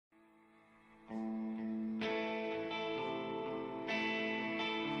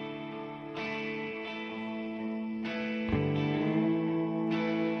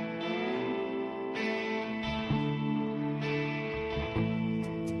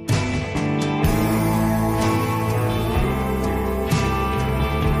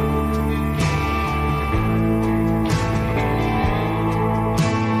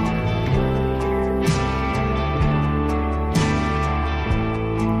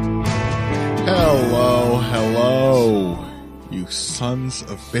Hello, you sons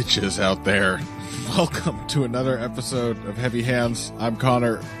of bitches out there. Welcome to another episode of Heavy Hands. I'm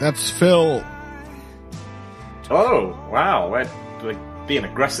Connor. That's Phil. Oh, wow. We're being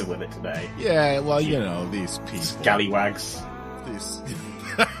aggressive with it today. Yeah, well, you know, these people. Scallywags.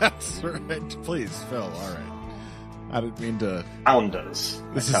 That's right. Please, Phil, alright. I didn't mean to... Founders.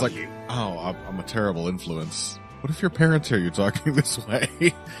 This is like, oh, I'm a terrible influence. What if your parents hear you talking this way?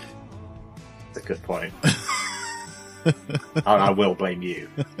 That's a good point. I will blame you.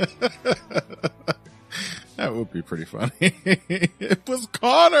 That would be pretty funny. It was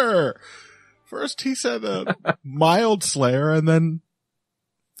Connor! First he said a mild slayer, and then,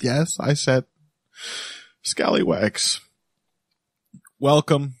 yes, I said scallywags.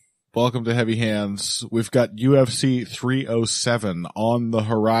 Welcome to Heavy Hands. We've got UFC 307 on the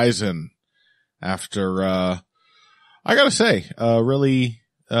horizon after, I gotta say, really,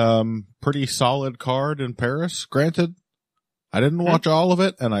 pretty solid card in Paris. Granted, I didn't watch all of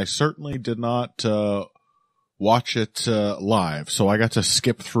it, and I certainly did not, watch it, live. So I got to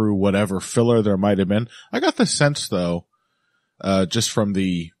skip through whatever filler there might have been. I got the sense though, just from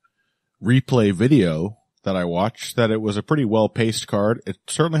the replay video that I watched, that it was a pretty well-paced card. It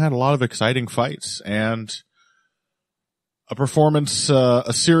certainly had a lot of exciting fights and a performance,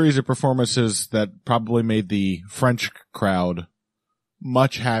 a series of performances that probably made the French crowd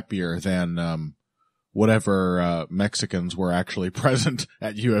much happier than, whatever, Mexicans were actually present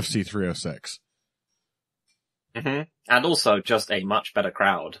at UFC 306. Mm-hmm. And also just a much better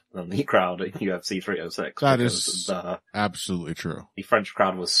crowd than the crowd at UFC 306. That is absolutely true. The French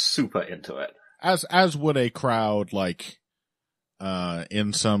crowd was super into it. As would a crowd like,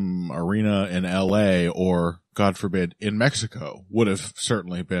 in some arena in LA or, God forbid, in Mexico would have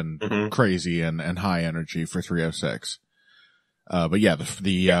certainly been crazy and high energy for 306. But yeah,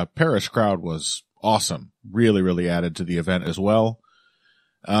 the Paris crowd was awesome. Really, really added to the event as well.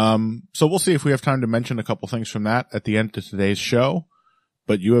 So we'll see if we have time to mention a couple things from that at the end of today's show.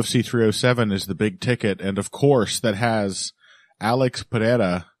 But UFC 307 is the big ticket. And of course, that has Alex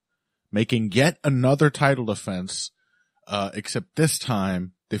Pereira making yet another title defense. Except this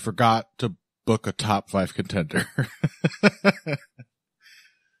time they forgot to book a top 5 contender.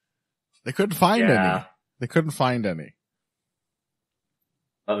 They couldn't find any. They couldn't find any.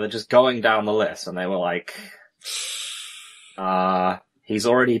 Oh, they're just going down the list and they were like, he's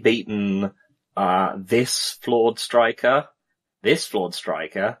already beaten, this flawed striker, this flawed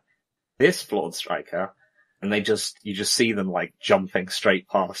striker, this flawed striker, and you just see them like jumping straight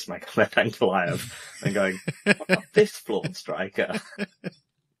past Magomed Ankalaev and going, what about this flawed striker?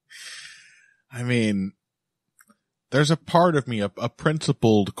 I mean, there's a part of me, a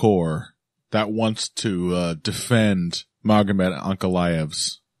principled core that wants to, defend Magomed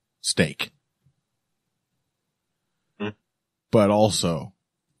Ankalaev's stake. But also,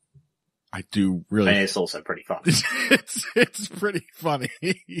 I do really... And it's also pretty fun. It's pretty funny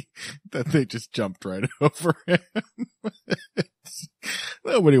that they just jumped right over him.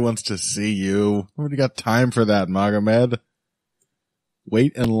 Nobody wants to see you. Nobody got time for that, Magomed.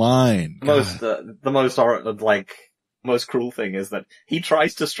 Wait in line. The most cruel thing is that he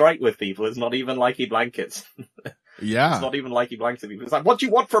tries to strike with people. It's not even like he blankets. Yeah. It's not even like he blankets people. It's like, what do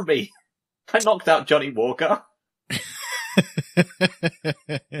you want from me? I knocked out Johnny Walker.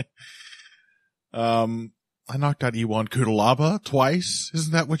 I knocked out Iwan Kutalaba twice.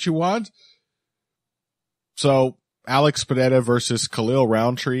 Isn't that what you want? So, Alex Pereira versus Khalil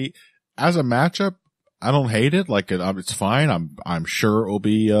Roundtree. As a matchup, I don't hate it. Like, it's fine. I'm sure it will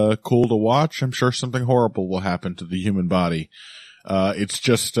be, cool to watch. I'm sure something horrible will happen to the human body. It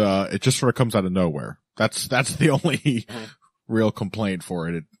just sort of comes out of nowhere. That's the only real complaint for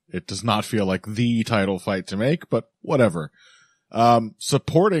it. It does not feel like the title fight to make, but whatever.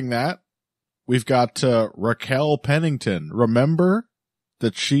 Supporting that, we've got, Raquel Pennington. Remember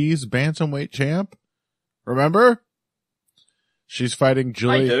that she's bantamweight champ? Remember? She's fighting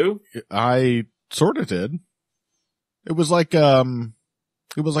Julie. I do. I sort of did. It was like oh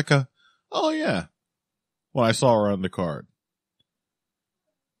yeah, when I saw her on the card.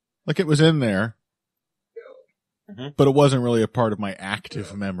 Like it was in there. But it wasn't really a part of my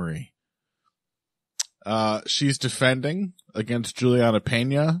active memory. She's defending against Juliana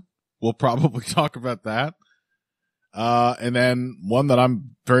Pena. We'll probably talk about that. And then one that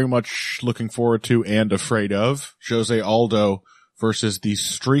I'm very much looking forward to and afraid of, Jose Aldo versus the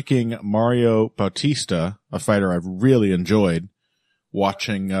streaking Mario Bautista, a fighter I've really enjoyed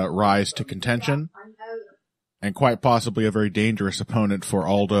watching rise to contention, and quite possibly a very dangerous opponent for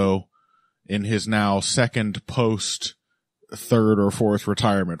Aldo in his now second post third or fourth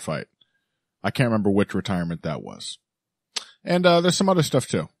retirement fight. I can't remember which retirement that was. And there's some other stuff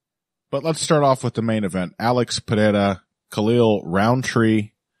too. But let's start off with the main event. Alex Pereira, Khalil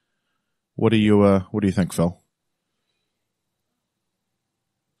Roundtree. What do you think, Phil?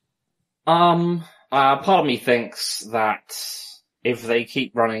 Part of me thinks that if they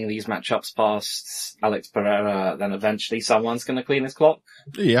keep running these matchups past Alex Pereira, then eventually someone's going to clean his clock.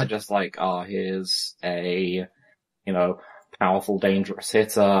 Yeah. They're just like, here's a, powerful, dangerous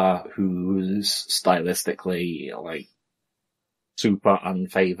hitter who's stylistically, like, super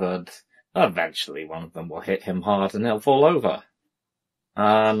unfavored. Eventually one of them will hit him hard and he'll fall over.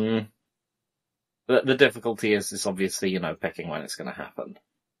 The difficulty is obviously, picking when it's going to happen.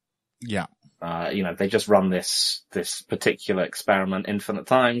 Yeah. If they just run this particular experiment infinite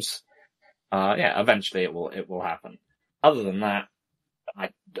times, eventually it will happen. Other than that,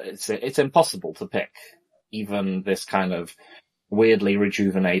 it's impossible to pick even this kind of weirdly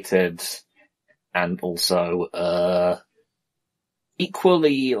rejuvenated and also,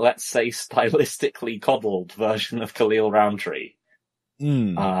 equally, let's say, stylistically coddled version of Khalil Roundtree.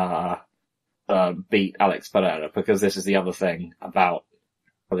 Beat Alex Pereira, because this is the other thing about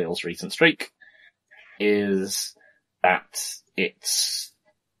Khalil's recent streak, is that it's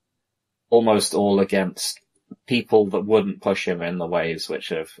almost all against people that wouldn't push him in the ways which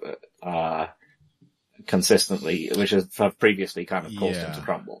have have previously kind of caused him to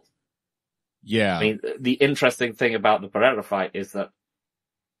crumble. Yeah. I mean, the interesting thing about the Pereira fight is that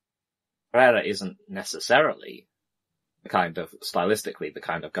Pereira isn't necessarily stylistically the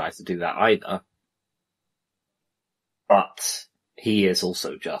kind of guy to do that either. But he is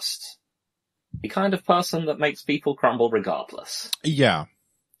also just the kind of person that makes people crumble regardless. Yeah.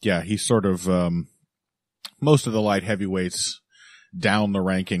 Yeah, he's sort of, most of the light heavyweights down the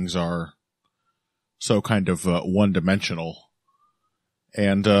rankings are so kind of, one-dimensional.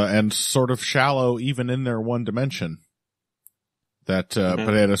 And sort of shallow even in their one dimension. That,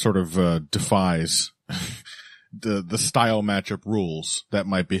 Pereira sort of, defies the style matchup rules that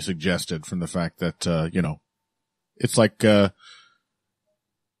might be suggested from the fact that, it's like,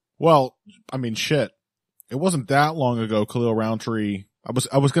 shit. It wasn't that long ago, Khalil Roundtree,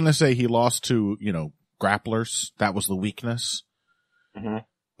 I was gonna say he lost to, grapplers. That was the weakness. Mm-hmm.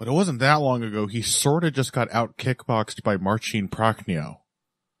 But it wasn't that long ago, he sort of just got out kickboxed by Marcin Prachnio.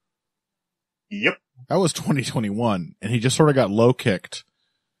 Yep. That was 2021, and he just sort of got low kicked,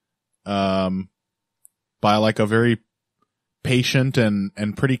 by like a very patient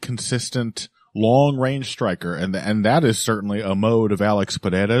and pretty consistent long range striker. And that is certainly a mode of Alex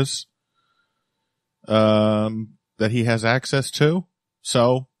Pereira's, that he has access to.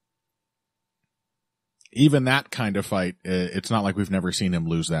 So even that kind of fight, it's not like we've never seen him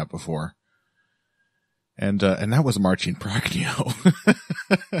lose that before. And that was Marcin Prachnio.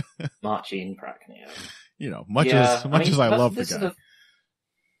 Marcin Prachnio. Much as I love the guy.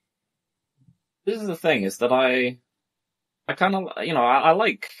 This is the thing, is that I kind of, I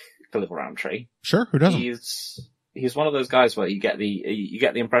like Khalil Roundtree. Sure, who doesn't? He's one of those guys where you get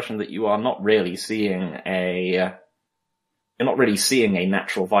the impression that you are not really seeing you're not really seeing a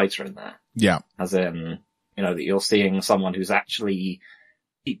natural fighter in there. Yeah. As in, that you're seeing someone who's actually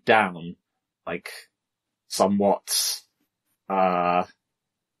deep down, like, somewhat,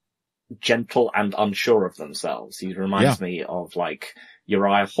 gentle and unsure of themselves. He reminds me of, like,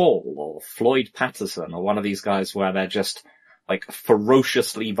 Uriah Hall or Floyd Patterson or one of these guys where they're just, like,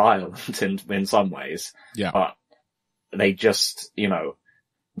 ferociously violent in some ways. Yeah. But they just,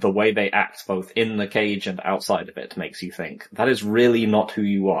 the way they act both in the cage and outside of it makes you think, that is really not who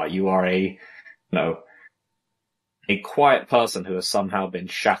you are. You are a quiet person who has somehow been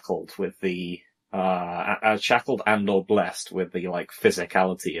shackled with the, shackled and or blessed with the, like,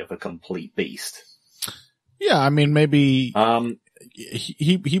 physicality of a complete beast. Yeah, I mean, maybe,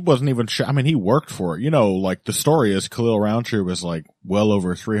 he wasn't even he worked for it. Like, the story is Khalil Roundtree was, like, well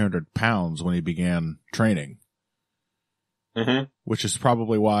over 300 pounds when he began training. Mm-hmm. Which is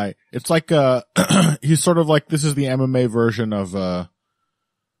probably why it's like, he's sort of like, this is the MMA version of a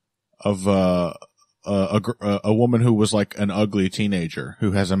woman who was like an ugly teenager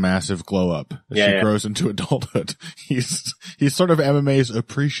who has a massive glow up as she grows into adulthood. He's sort of MMA's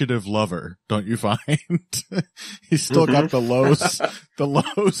appreciative lover, don't you find? He's still got the low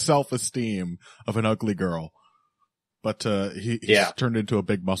self-esteem of an ugly girl, but, he's turned into a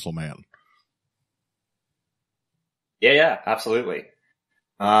big muscle man. Yeah, absolutely.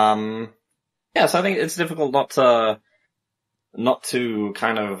 So I think it's difficult not to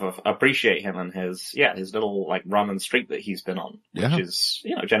kind of appreciate him and his little, like, run and streak that he's been on, which is,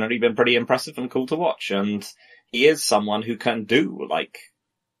 generally been pretty impressive and cool to watch. And he is someone who can do, like,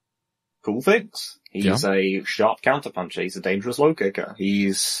 cool things. He's a sharp counterpuncher. He's a dangerous low kicker.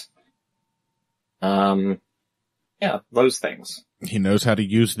 He's, those things. He knows how to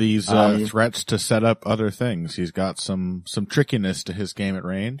use these threats to set up other things. He's got some trickiness to his game at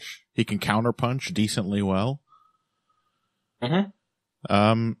range. He can counterpunch decently well. There's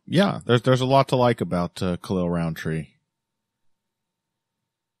a lot to like about Khalil Roundtree.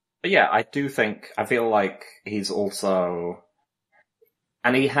 But yeah, I feel like he's also,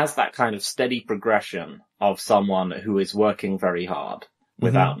 and he has that kind of steady progression of someone who is working very hard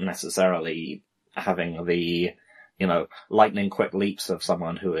without necessarily having the, lightning quick leaps of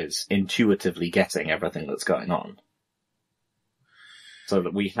someone who is intuitively getting everything that's going on. So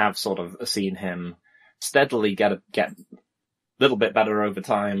that we have sort of seen him steadily get a little bit better over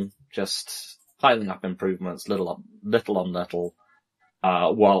time, just piling up improvements, little on little,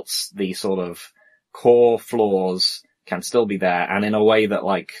 whilst the sort of core flaws can still be there, and in a way that,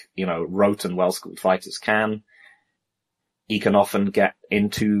 rote and well-schooled fighters can, he can often get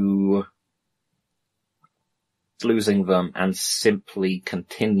into losing them and simply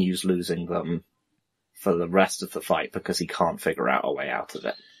continues losing them for the rest of the fight because he can't figure out a way out of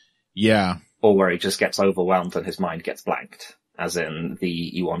it. Yeah. Or where he just gets overwhelmed and his mind gets blanked, as in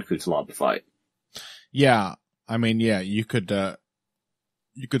the Iwan Kutalaba fight. Yeah. I mean, you could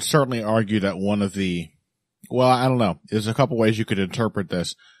certainly argue that one of the, I don't know. There's a couple ways you could interpret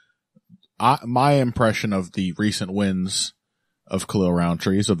this. My impression of the recent wins of Khalil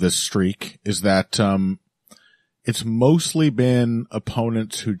Roundtree's, of this streak, is that, it's mostly been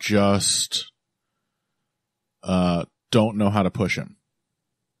opponents who just, don't know how to push him.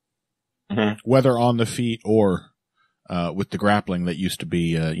 Whether on the feet or, with the grappling that used to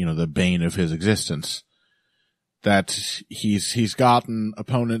be, the bane of his existence. That he's gotten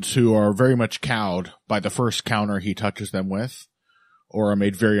opponents who are very much cowed by the first counter he touches them with, or are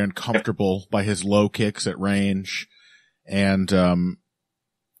made very uncomfortable by his low kicks at range, and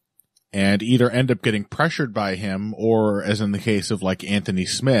either end up getting pressured by him, or, as in the case of Anthony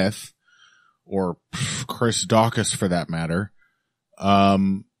Smith, or Chris Dawkins for that matter,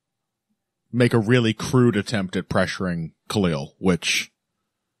 make a really crude attempt at pressuring Khalil, which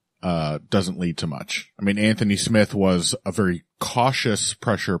doesn't lead to much. I mean, Anthony Smith was a very cautious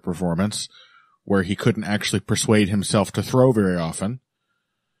pressure performance where he couldn't actually persuade himself to throw very often,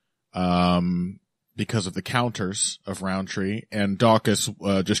 because of the counters of Roundtree, and Dawkins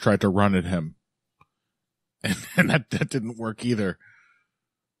just tried to run at him. And that didn't work either.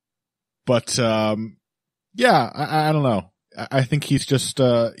 But, I don't know. I think he's just,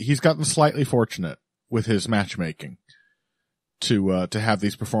 he's gotten slightly fortunate with his matchmaking to have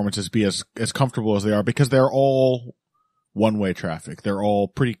these performances be as comfortable as they are, because they're all one-way traffic. They're all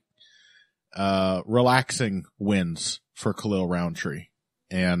pretty, relaxing wins for Khalil Roundtree.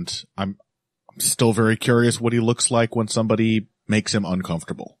 And I'm still very curious what he looks like when somebody makes him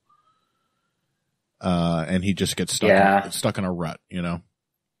uncomfortable. And he just gets stuck in a rut,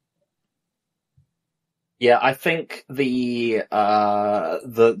 Yeah, I think a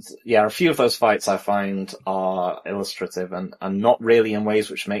few of those fights I find are illustrative and not really in ways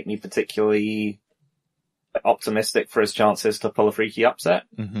which make me particularly optimistic for his chances to pull a freaky upset.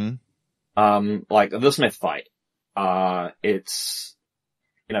 Like the Smith fight, it's,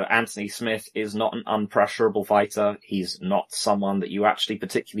 Anthony Smith is not an unpressurable fighter. He's not someone that you actually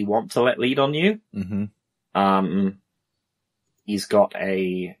particularly want to let lead on you. He's got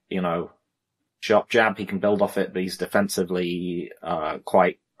a, sharp jab. He can build off it, but he's defensively,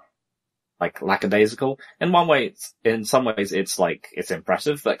 quite, lackadaisical. In some ways, it's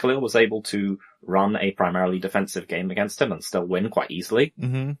impressive that Khalil was able to run a primarily defensive game against him and still win quite easily.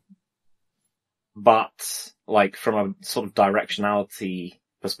 But, from a sort of directionality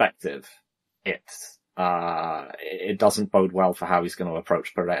perspective, it doesn't bode well for how he's going to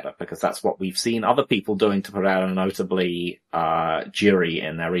approach Pereira, because that's what we've seen other people doing to Pereira, notably Jiri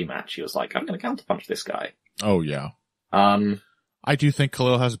in their rematch. He was like, I'm going to counterpunch this guy. Oh, yeah. I do think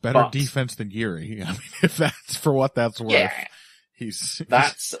Khalil has better defense than Jiri. I mean, if that's for what that's worth. Yeah.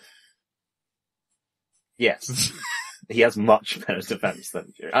 Yes. He has much better defense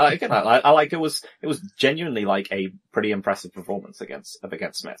than Jiri. I like it was genuinely a pretty impressive performance against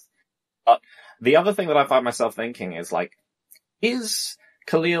Smith. But the other thing that I find myself thinking is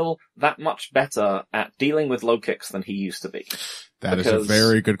Khalil that much better at dealing with low kicks than he used to be? That is a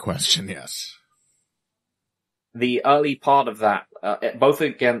very good question, yes. The early part of that, both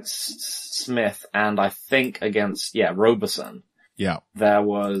against Smith and I think against, Roberson. Yeah. There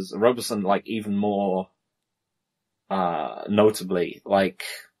was Roberson, even more, notably,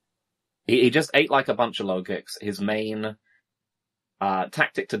 he just ate a bunch of low kicks. His main,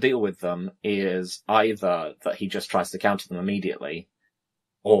 tactic to deal with them is either that he just tries to counter them immediately,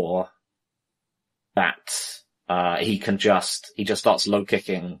 or that he just starts low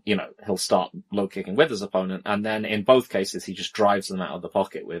kicking. He'll start low kicking with his opponent, and then in both cases he just drives them out of the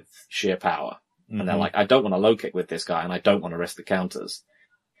pocket with sheer power. Mm-hmm. And they're like, I don't want to low kick with this guy, and I don't want to risk the counters.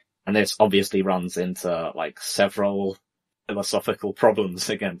 And this obviously runs into several philosophical problems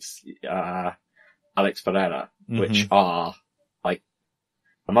against Alex Pereira, mm-hmm. which are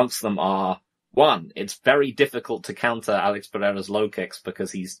amongst them are, one, it's very difficult to counter Alex Pereira's low kicks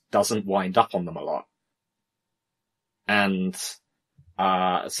because he doesn't wind up on them a lot. And,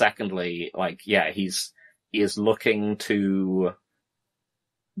 secondly, he is looking to,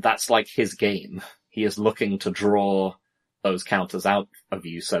 that's his game. He is looking to draw those counters out of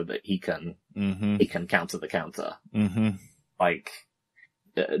you so that he can counter the counter. Mm-hmm.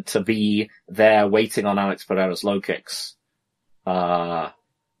 To be there waiting on Alex Pereira's low kicks,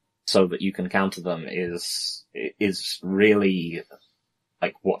 so that you can counter them is really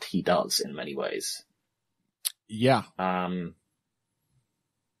what he does in many ways. Yeah. And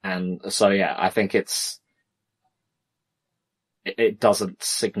so I think it doesn't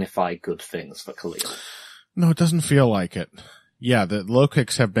signify good things for Khalil. No, it doesn't feel like it. Yeah, the low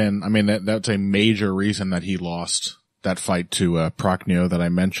kicks have been, that's a major reason that he lost that fight to Prochnio that I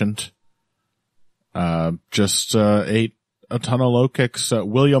mentioned. Just ate a ton of low kicks,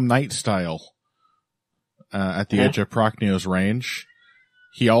 William Knight style, at the edge of Prochnio's range.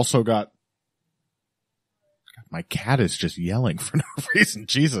 He also got, my cat is just yelling for no reason.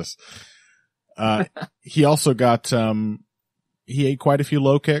 Jesus. He also got, he ate quite a few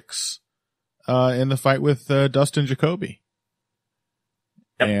low kicks, in the fight with, Dustin Jacoby.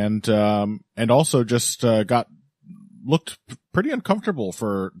 Yep. And also just, looked pretty uncomfortable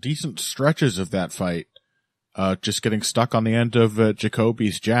for decent stretches of that fight. Just getting stuck on the end of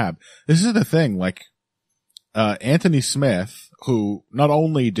Jacoby's jab. This is the thing, Anthony Smith, who not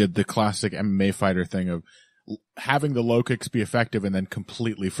only did the classic MMA fighter thing of having the low kicks be effective and then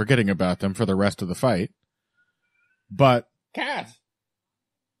completely forgetting about them for the rest of the fight, but Cat.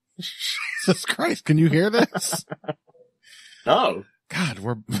 Jesus Christ, can you hear this? No. God,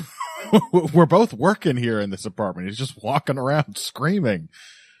 we're both working here in this apartment. He's just walking around screaming.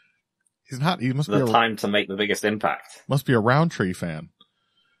 He must be time to make the biggest impact. Must be a Roundtree fan.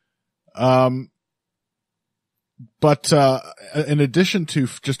 But in addition to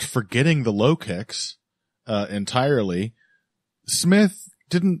just forgetting the low kicks, entirely, Smith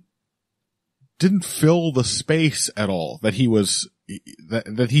didn't fill the space at all that he was,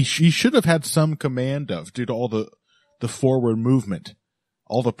 that he should have had some command of due to all the forward movement,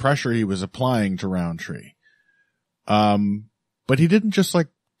 all the pressure he was applying to Roundtree. But he didn't just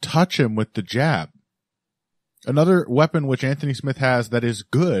touch him with the jab. Another weapon which Anthony Smith has that is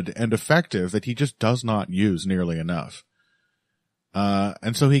good and effective that he just does not use nearly enough.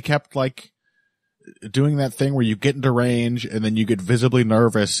 And so he kept doing that thing where you get into range and then you get visibly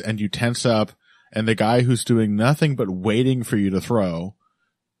nervous and you tense up, and the guy who's doing nothing but waiting for you to throw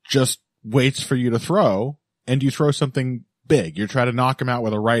just waits for you to throw, and you throw something big. You try to knock him out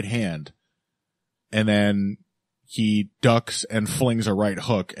with a right hand, and then he ducks and flings a right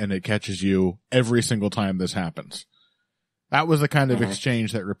hook, and it catches you every single time this happens. That was the kind of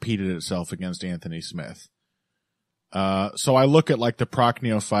exchange that repeated itself against Anthony Smith. So I look at the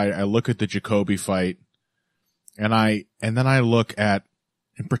Prochnio fight, I look at the Jacoby fight, and then I look at,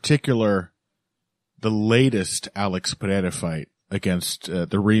 in particular, the latest Alex Pereira fight against the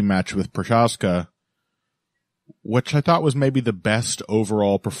rematch with Prochazka, which I thought was maybe the best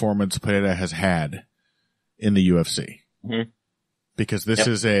overall performance Pereira has had in the UFC. Mm-hmm. Because this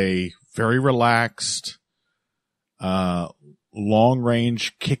is a very relaxed,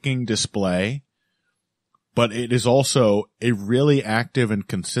 long-range kicking display, but it is also a really active and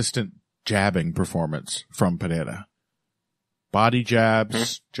consistent jabbing performance from Pereira. Body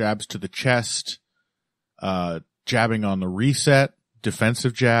jabs, jabs to the chest, jabbing on the reset,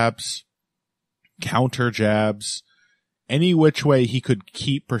 defensive jabs, counter jabs, any which way he could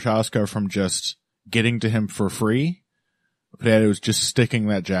keep Prochazka from just getting to him for free. Pereira was just sticking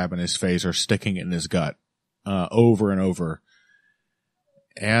that jab in his face or sticking it in his gut, over and over.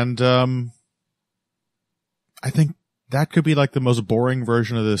 And, I think that could be the most boring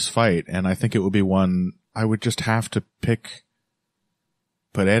version of this fight, and I think it would be one I would just have to pick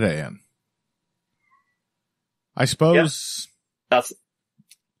Pereira in. I suppose.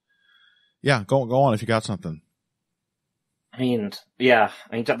 Yeah, go on if you got something.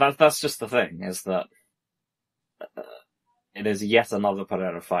 That's just the thing, is that it is yet another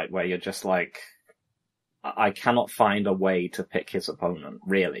Pereira fight where you're just I cannot find a way to pick his opponent,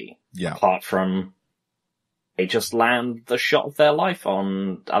 really. Yeah. Apart from they just land the shot of their life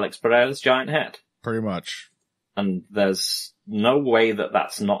on Alex Pereira's giant head. Pretty much. And there's no way that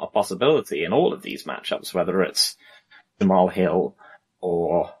that's not a possibility in all of these matchups, whether it's Jamal Hill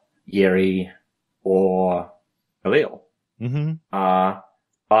or Yuri or Khalil. Mm-hmm.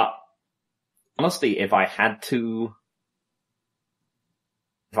 But honestly, if I had to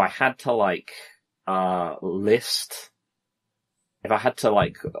like, if I had to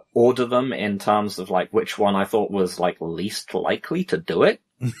like order them in terms of like which one I thought was like least likely to do it,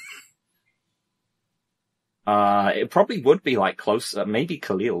 it probably would be like close. Maybe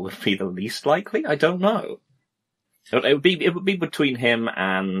Khalil would be the least likely. I don't know. It would be between him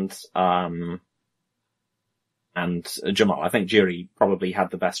and Jamal. I think Jiri probably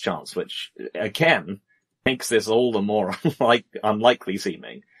had the best chance, which again makes this all the more unlikely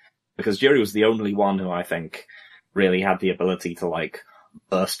seeming, because Jiri was the only one who I think really had the ability to like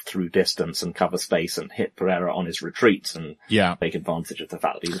burst through distance and cover space and hit Pereira on his retreats and take advantage of the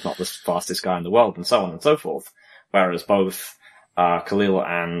fact that he was not the fastest guy in the world and so on and so forth. Whereas both Khalil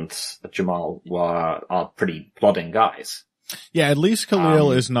and Jamal are pretty plodding guys. Yeah, at least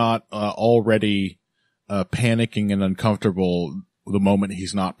Khalil is not already panicking and uncomfortable the moment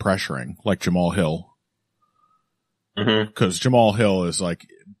he's not pressuring, like Jamal Hill. Because Jamal Hill is like,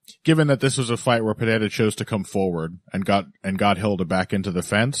 given that this was a fight where Pereira chose to come forward and got Hill to back into the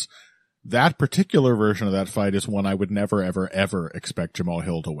fence, that particular version of that fight is one I would never, ever, ever expect Jamal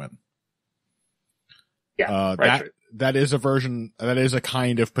Hill to win. Yeah, that is a version, that is a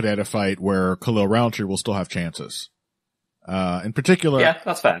kind of Pereira fight where Khalil Roundtree will still have chances. In particular. Yeah,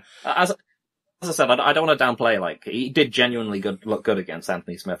 that's fair. As I said, I don't want to downplay, like, he did genuinely look good against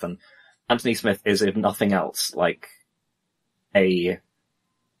Anthony Smith, and Anthony Smith is, if nothing else, like, a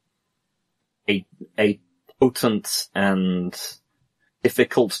potent and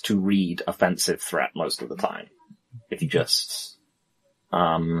difficult to read offensive threat most of the time. If you just,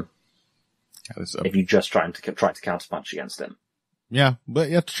 try to counterpunch against him. Yeah, but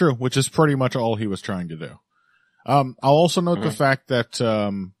it's true, which is pretty much all he was trying to do. I'll also note the fact that,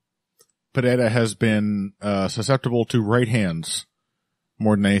 Pereira has been, susceptible to right hands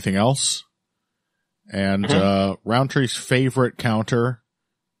more than anything else. And, Roundtree's favorite counter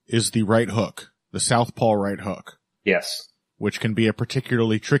is the right hook, the southpaw right hook. Yes. Which can be a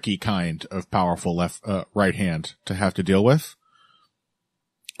particularly tricky kind of powerful right hand to have to deal with.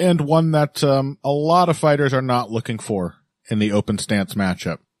 And one that, a lot of fighters are not looking for in the open stance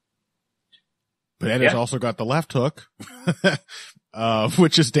matchup. Pereira's also got the left hook,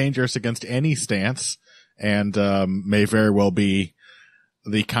 which is dangerous against any stance and, may very well be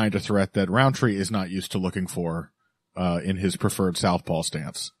the kind of threat that Roundtree is not used to looking for, in his preferred southpaw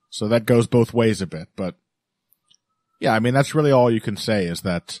stance. So that goes both ways a bit, but yeah, I mean, that's really all you can say is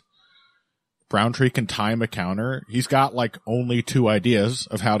that Roundtree can time a counter. He's got like only two ideas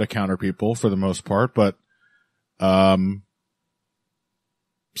of how to counter people for the most part, but,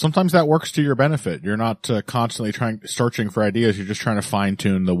 sometimes that works to your benefit. You're not constantly searching for ideas. You're just trying to fine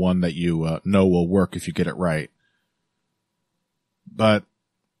tune the one that you know will work if you get it right. But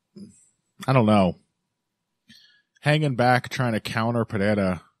I don't know. Hanging back, trying to counter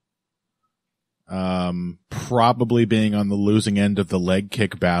Pereira, probably being on the losing end of the leg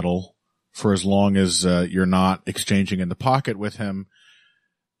kick battle for as long as you're not exchanging in the pocket with him,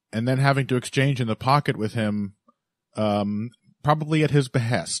 and then having to exchange in the pocket with him, probably at his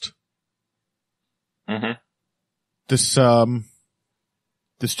behest. This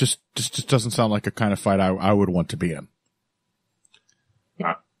just doesn't sound like a kind of fight I would want to be in.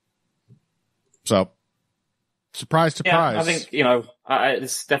 So, surprise. Yeah, I think,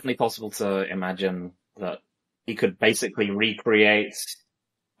 it's definitely possible to imagine that he could basically recreate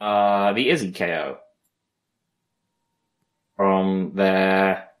the Izzy KO from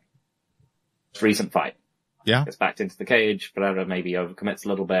their recent fight. Yeah. Gets backed into the cage, Pereira maybe overcommits a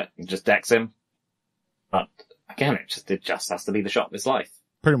little bit and just decks him. But again, it just has to be the shot of his life.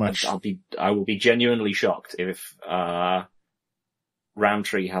 Pretty much. I will be genuinely shocked if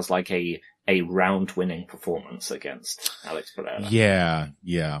Roundtree has like a round winning performance against Alex Pereira. Yeah.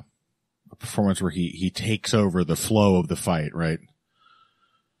 A performance where he takes over the flow of the fight, right?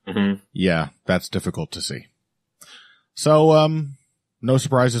 Yeah, that's difficult to see. So, no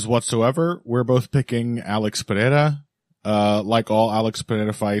surprises whatsoever. We're both picking Alex Pereira. Like all Alex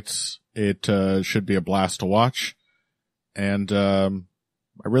Pereira fights, it should be a blast to watch. And I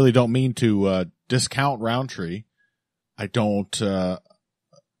really don't mean to discount Roundtree. I don't,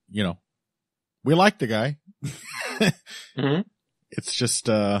 we like the guy. It's just,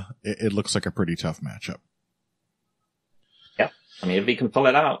 it looks like a pretty tough matchup. I mean, if he can pull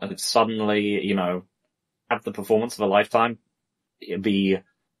it out and suddenly, have the performance of a lifetime,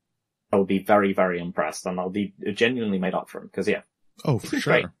 I'll be very, very impressed, and I'll be genuinely made up for him, because Oh, for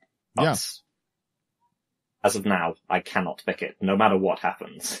sure. great. But Yeah. as of now, I cannot pick it, no matter what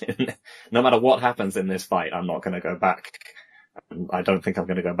happens. No matter what happens in this fight, I'm not going to go back. I don't think I'm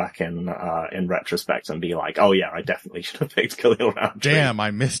going to go back in retrospect and be like, oh yeah, I definitely should have picked Khalil Roundtree. Damn,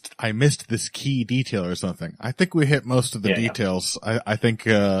 I missed this key detail or something. I think we hit most of the details. I think,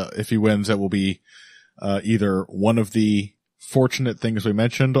 if he wins, it will be, either one of the fortunate things we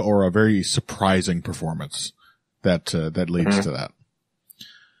mentioned or a very surprising performance that leads to that.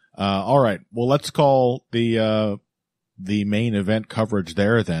 All right. Well, let's call the main event coverage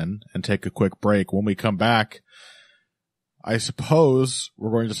there then and take a quick break. When we come back, I suppose we're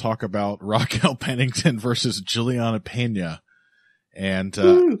going to talk about Raquel Pennington versus Juliana Pena and,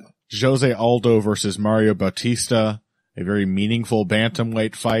 Jose Aldo versus Mario Bautista. A very meaningful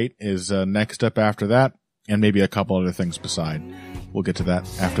bantamweight fight is, next up after that, and maybe a couple other things beside. We'll get to that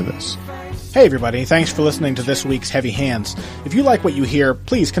after this. Hey everybody, thanks for listening to this week's Heavy Hands. If you like what you hear,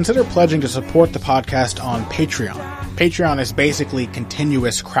 please consider pledging to support the podcast on Patreon. Patreon is basically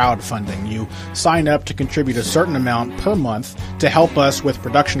continuous crowdfunding. You sign up to contribute a certain amount per month to help us with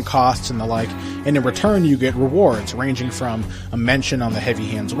production costs and the like, and in return you get rewards ranging from a mention on the Heavy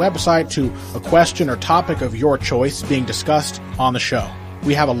Hands website to a question or topic of your choice being discussed on the show.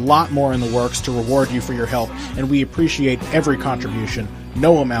 We have a lot more in the works to reward you for your help, and we appreciate every contribution.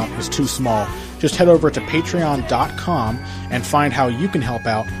 No amount is too small. Just head over to patreon.com and find how you can help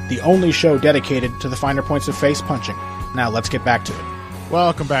out, the only show dedicated to the finer points of face punching. Now let's get back to it.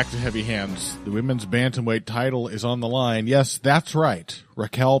 Welcome back to Heavy Hands. The women's bantamweight title is on the line. Yes, that's right.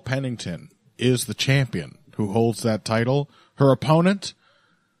 Raquel Pennington is the champion who holds that title. Her opponent,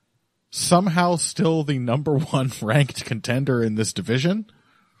 somehow still the number one ranked contender in this division.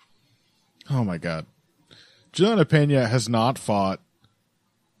 Oh my God. Juliana Pena has not fought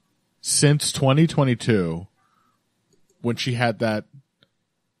since 2022 when she had that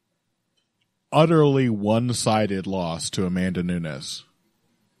utterly one-sided loss to Amanda Nunes.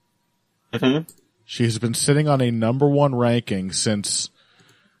 Mm-hmm. She's been sitting on a number one ranking since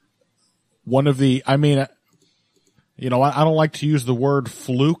one of the, I don't like to use the word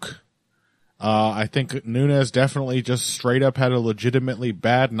fluke. I think Nunes definitely just straight up had a legitimately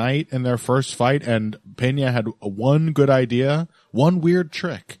bad night in their first fight, and Pena had one good idea, one weird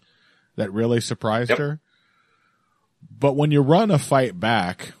trick that really surprised her. But when you run a fight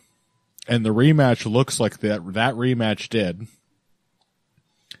back, and the rematch looks like that rematch did,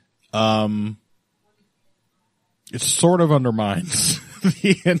 it sort of undermines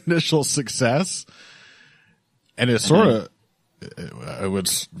the initial success, and it sort of, it would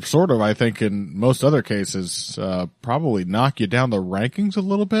sort of, I think, in most other cases, probably knock you down the rankings a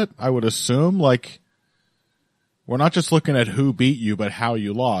little bit. I would assume, like, we're not just looking at who beat you, but how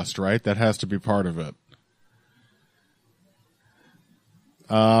you lost, right? That has to be part of it.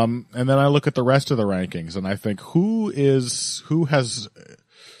 And then I look at the rest of the rankings, and I think who has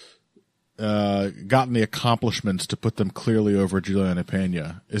gotten the accomplishments to put them clearly over Juliana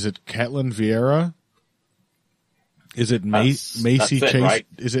Pena? Is it Ketlin Vieira? Is it Macy Chase? Right?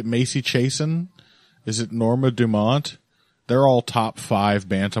 Is it Macy Chasen? Is it Norma Dumont? They're all top 5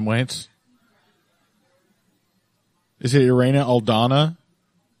 bantamweights. Is it Irene Aldana,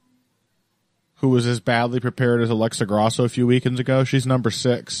 who was as badly prepared as Alexa Grasso a few weekends ago? She's number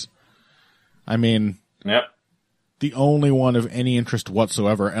 6. I mean, the only one of any interest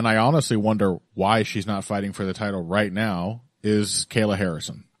whatsoever, and I honestly wonder why she's not fighting for the title right now, is Kayla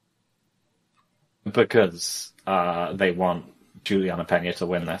Harrison. Because they want Juliana Pena to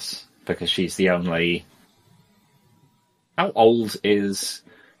win this, because she's the only... How old is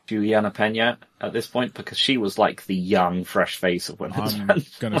Juliana Pena at this point? Because she was like the young, fresh face of women's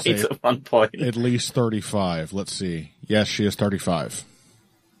bantamweight at one point. At least 35. Let's see. Yes, she is 35.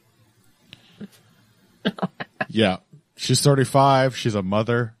 Yeah. She's 35. She's a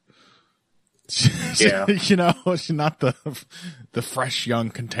mother. Yeah. She's not the fresh young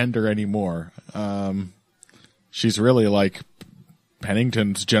contender anymore. She's really like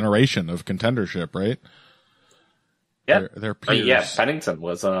Pennington's generation of contendership, right? Yeah. They're peers. Yeah, Pennington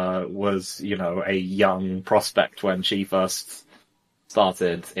was a young prospect when she first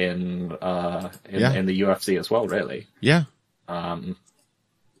started in the UFC as well, really. Yeah.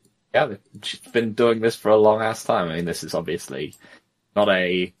 She's been doing this for a long ass time. I mean, this is obviously not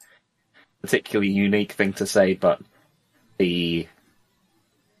a particularly unique thing to say, but the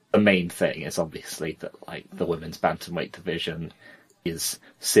main thing is obviously that, like, the women's bantamweight division is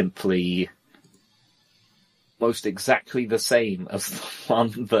simply almost exactly the same as the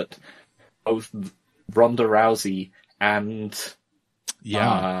one that both Ronda Rousey and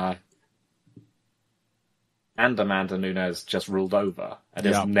Amanda Nunes just ruled over. And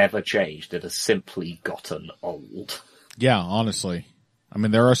it's never changed. It has simply gotten old. Yeah, honestly. I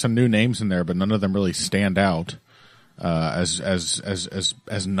mean, there are some new names in there, but none of them really stand out as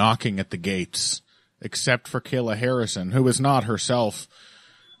knocking at the gates, except for Kayla Harrison, who is not herself,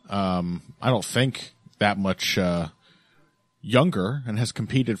 I don't think, that much younger and has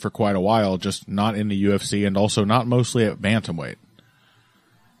competed for quite a while, just not in the UFC and also not mostly at bantamweight.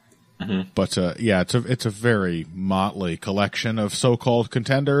 Mm-hmm. But it's a very motley collection of so-called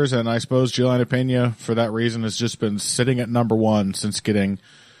contenders, and I suppose Juliana Pena, for that reason, has just been sitting at number one since getting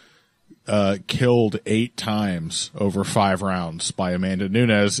killed 8 times over 5 rounds by Amanda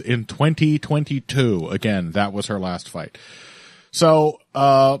Nunes in 2022. Again, that was her last fight. So,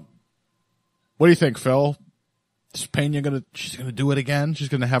 what do you think, Phil? Is Pena she's gonna do it again? She's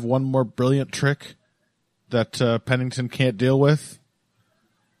gonna have one more brilliant trick that Pennington can't deal with?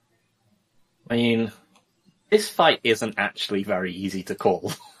 I mean, this fight isn't actually very easy to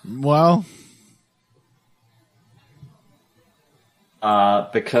call. Well,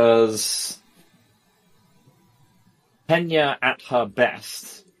 because Pena at her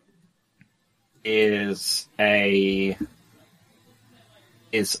best is not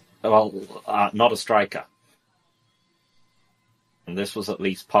a striker. And this was at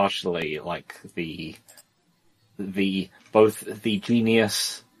least partially like the both the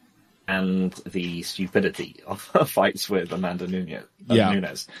genius and the stupidity of her fights with Amanda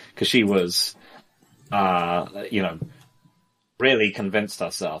Nunes. Because she was, really convinced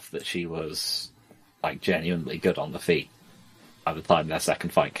herself that she was like genuinely good on the feet by the time their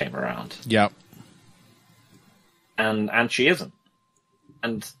second fight came around. Yep. And she isn't.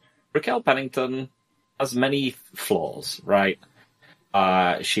 And Raquel Pennington has many flaws, right?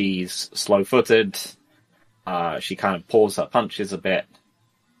 She's slow-footed. She kind of pulls her punches a bit.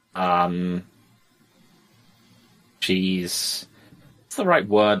 What's the right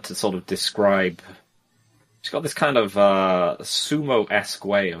word to sort of describe? She's got this kind of sumo-esque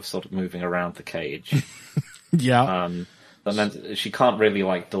way of sort of moving around the cage. Yeah. And then she can't really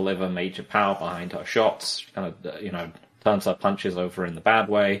like deliver major power behind her shots. She kind of, turns her punches over in the bad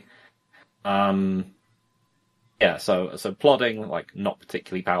way. So plodding, like not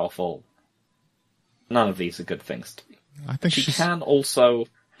particularly powerful. None of these are good things to me. I think she can also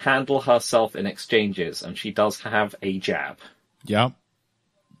handle herself in exchanges, and she does have a jab. Yep.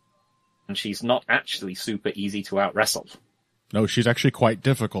 And she's not actually super easy to out-wrestle. No, she's actually quite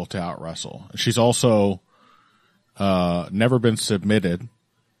difficult to out-wrestle. She's also never been submitted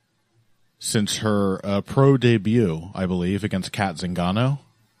since her pro debut, I believe, against Kat Zingano,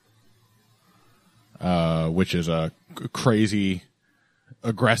 which is a crazy,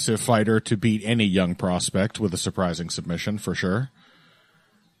 aggressive fighter to beat any young prospect with a surprising submission, for sure.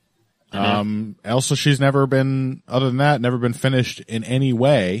 Mm-hmm. Also, she's never been finished in any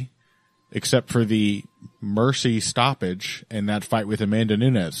way except for the mercy stoppage in that fight with Amanda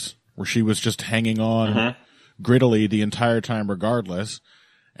Nunes, where she was just hanging on grittily the entire time regardless.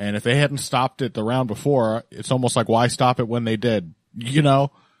 And if they hadn't stopped it the round before, it's almost like, why stop it when they did? She was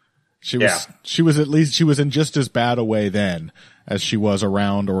in just as bad a way then as she was a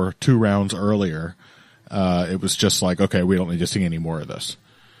round or 2 rounds earlier. It was just like, okay, we don't need to see any more of this.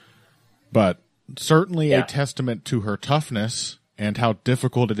 But certainly a testament to her toughness and how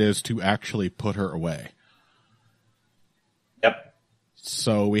difficult it is to actually put her away. Yep.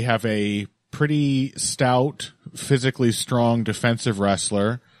 So we have a pretty stout, physically strong defensive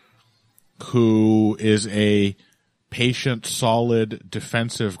wrestler who is a patient, solid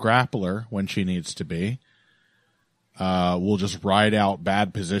defensive grappler when she needs to be. Will just ride out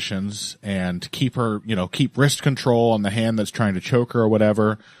bad positions and keep wrist control on the hand that's trying to choke her or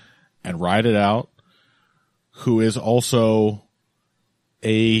whatever and ride it out. Who is also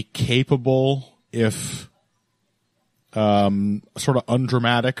a capable, if sort of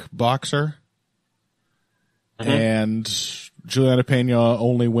undramatic boxer. And Juliana Pena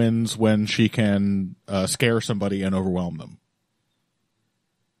only wins when she can scare somebody and overwhelm them.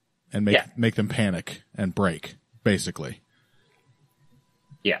 And make them panic and break, basically.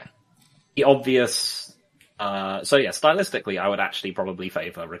 Yeah. The obvious... stylistically, I would actually probably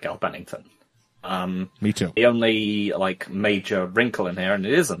favor Raquel Pennington. Me too. The only, major wrinkle in here, and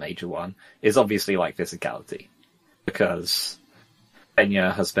it is a major one, is obviously, physicality. Because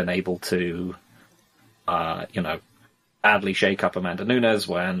Pena has been able to, badly shake up Amanda Nunes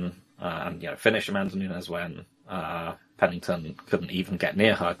when, finish Amanda Nunes when, Pennington couldn't even get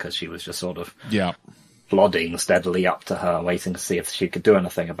near her because she was just sort of plodding steadily up to her, waiting to see if she could do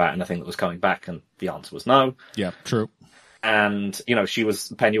anything about anything that was coming back, and the answer was no. Yeah, true. And,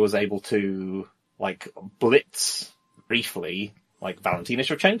 Pena was able to, like, blitz briefly, like, Valentina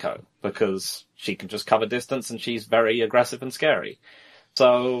Shevchenko, because she can just cover distance and she's very aggressive and scary.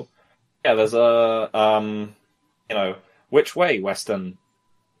 So, yeah, there's which way Western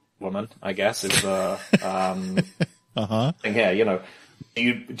woman, I guess, is the thing here.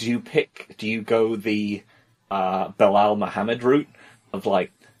 Do you go the Bilal Muhammad route of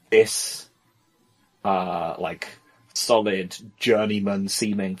like this like solid journeyman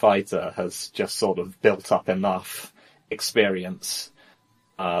seeming fighter has just sort of built up enough experience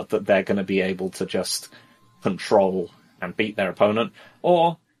that they're going to be able to just control and beat their opponent?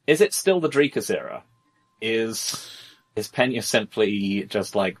 Or is it still the Drekas era? Is Pena simply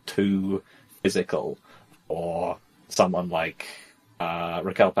just like too physical for someone like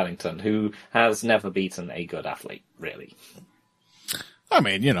Raquel Pennington, who has never beaten a good athlete, really? I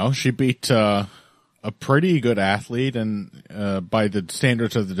mean, she beat a pretty good athlete and by the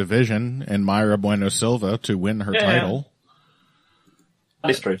standards of the division, and Mayra Bueno Silva to win her title.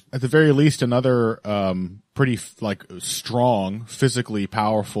 That's true. At the very least, another pretty like strong, physically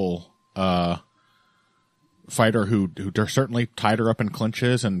powerful fighter who certainly tied her up in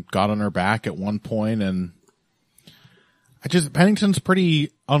clinches and got on her back at one point. And Pennington's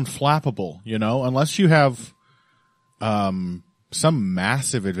pretty unflappable, unless you have some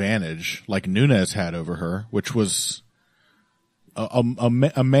massive advantage like Nunes had over her, which was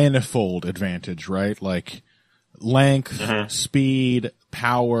a manifold advantage, right? Like length, speed,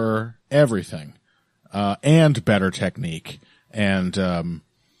 power, everything, and better technique, and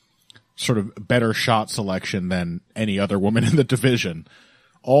sort of better shot selection than any other woman in the division.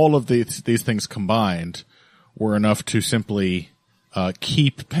 All of these things combined were enough to simply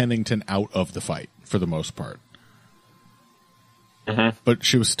keep Pennington out of the fight for the most part. But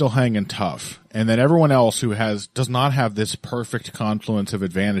she was still hanging tough. And then everyone else who does not have this perfect confluence of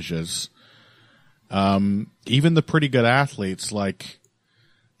advantages, even the pretty good athletes, like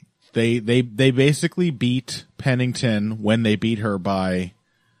they basically beat Pennington when they beat her by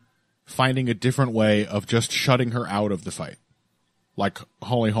finding a different way of just shutting her out of the fight. Like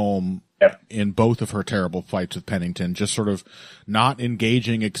Holly Holm in both of her terrible fights with Pennington, just sort of not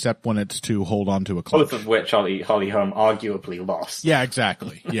engaging except when it's to hold on to a clinch. Both of which Holly Holm arguably lost. Yeah,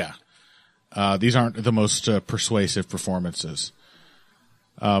 exactly. Yeah. These aren't the most persuasive performances.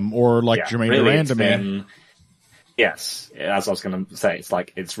 Or like Jermaine really Durand. Yes, as I was going to say,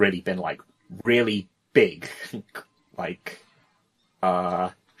 it's really been like really big, like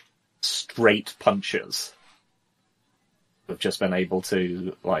straight punches. We've just been able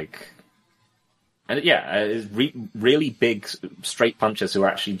to really big straight punchers who are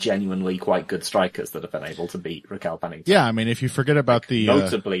actually genuinely quite good strikers that have been able to beat Raquel Pennington. Yeah, I mean, if you forget about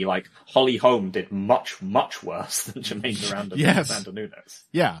notably, Holly Holm did much, much worse than Jermaine Durand and Amanda Nunes.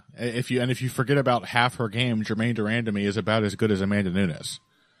 Yeah, if you forget about half her game, Jermaine Durand to me is about as good as Amanda Nunes.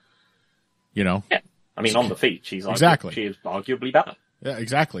 Yeah, I mean, on the feet, she is arguably better. Yeah,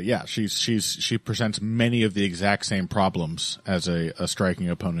 exactly. Yeah, she presents many of the exact same problems as a striking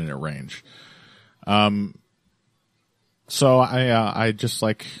opponent at range. So I just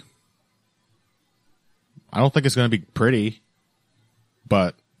I don't think it's going to be pretty,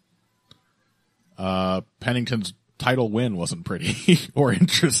 but Pennington's title win wasn't pretty or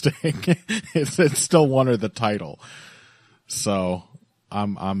interesting. It's still won her the title. So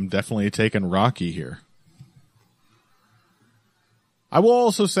I'm definitely taking Rocky here. I will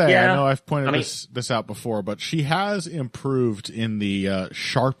also say, I know I've pointed this out before, but she has improved in the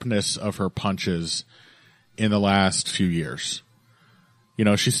sharpness of her punches in the last few years.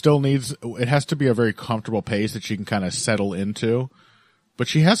 She still needs, it has to be a very comfortable pace that she can kind of settle into, but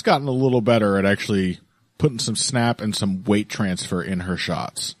she has gotten a little better at actually putting some snap and some weight transfer in her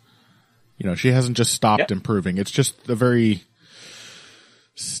shots. She hasn't just stopped improving. It's just a very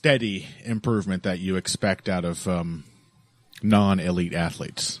steady improvement that you expect out of, non-elite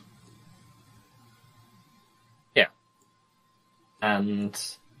athletes. Yeah. And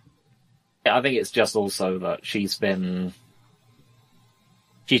I think it's just also that she's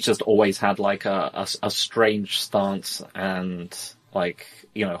just always had a strange stance, and her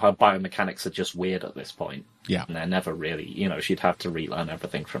biomechanics are just weird at this point. Yeah. And they're never really, she'd have to relearn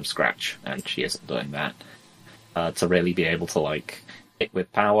everything from scratch, and she isn't doing that to really be able to hit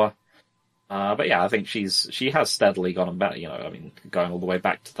with power. But yeah, I think she has steadily gotten better. Going all the way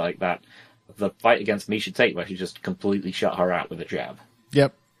back to the fight against Miesha Tate, where she just completely shut her out with a jab.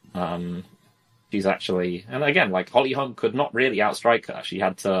 Yep. she's actually, and again, like Holly Holm could not really outstrike her. She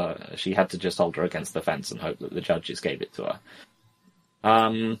had to just hold her against the fence and hope that the judges gave it to her.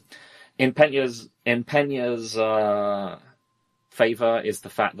 In Peña's favor is the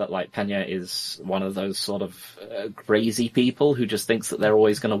fact that like Peña is one of those sort of crazy people who just thinks that they're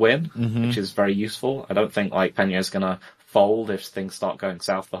always going to win, which is very useful. I don't think like Peña is going to fold if things start going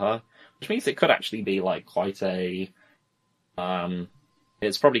south for her, which means it could actually be like quite a.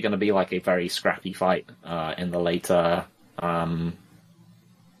 It's probably going to be like a very scrappy fight in the later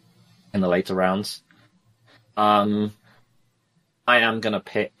rounds. I am going to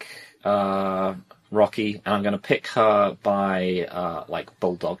pick Rocky, and I'm going to pick her by like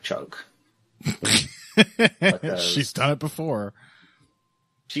bulldog choke. She's done it before.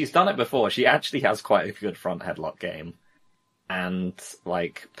 She's done it before. She actually has quite a good front headlock game. And,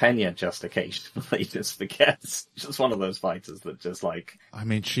 like, Peña just occasionally just forgets. Just one of those fighters that just, like... I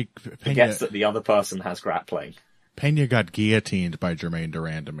mean, forgets that the other person has grappling. Peña got guillotined by Jermaine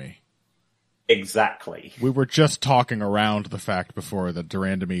Durandamy. Exactly. We were just talking around the fact before that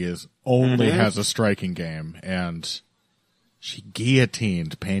Durandamy only has a striking game, and she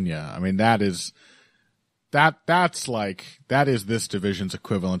guillotined Peña. I mean, that is this division's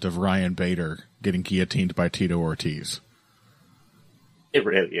equivalent of Ryan Bader getting guillotined by Tito Ortiz. It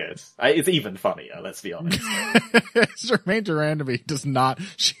really is. It's even funnier, let's be honest. Jermaine Durandamy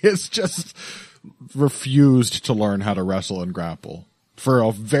she has just refused to learn how to wrestle and grapple for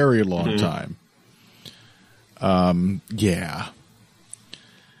a very long time. Yeah.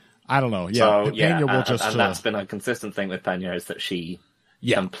 I don't know. Yeah. So, Peña will and that's been a consistent thing with Peña is that she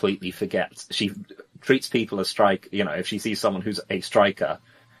completely forgets. She treats people as if she sees someone who's a striker,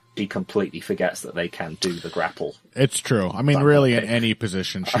 she completely forgets that they can do the grapple. It's true. I mean, really, in any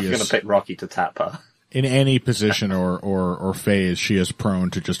position, I'm going to pick Rocky to tap her. In any position or phase, she is prone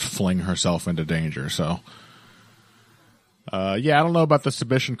to just fling herself into danger. So, I don't know about the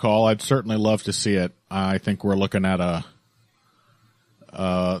submission call. I'd certainly love to see it. I think we're looking at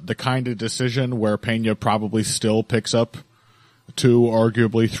the kind of decision where Peña probably still picks up 2,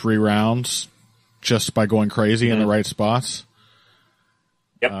 arguably 3 rounds just by going crazy in the right spots.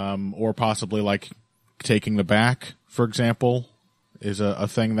 Yep. Or possibly like taking the back, for example, is a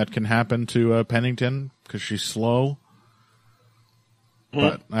thing that can happen to Pennington because she's slow.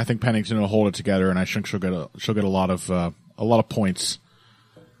 But I think Pennington will hold it together, and I think she'll get a lot of points.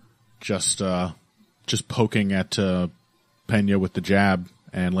 Just poking at Peña with the jab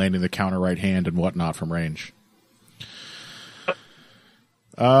and landing the counter right hand and whatnot from range.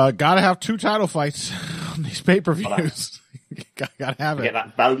 Gotta have 2 title fights on these pay-per-views. Gotta have it. Get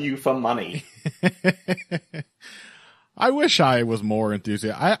that value for money. I wish I was more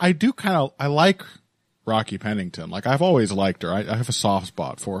enthusiastic. I like Rocky Pennington. Like, I've always liked her. I have a soft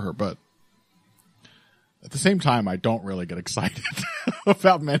spot for her, but at the same time, I don't really get excited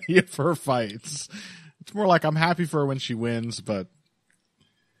about many of her fights. It's more like I'm happy for her when she wins, but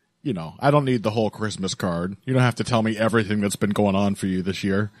I don't need the whole Christmas card. You don't have to tell me everything that's been going on for you this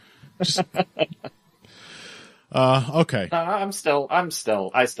year. Just... okay. I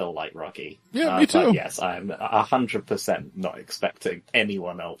still like Rocky. Yeah, me too. But yes, I'm 100% not expecting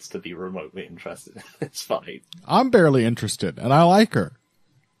anyone else to be remotely interested in this fight. I'm barely interested, and I like her.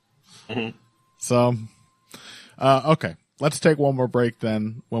 So, okay. Let's take one more break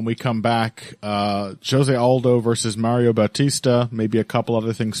then. When we come back, Jose Aldo versus Mario Bautista, maybe a couple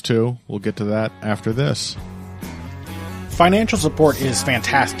other things too. We'll get to that after this. Financial support is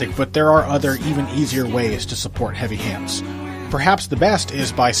fantastic, but there are other, even easier ways to support Heavy Hands. Perhaps the best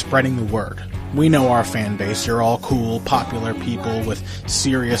is by spreading the word. We know our fan base. You're all cool, popular people with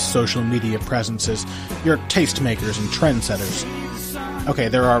serious social media presences. You're tastemakers and trendsetters. Okay,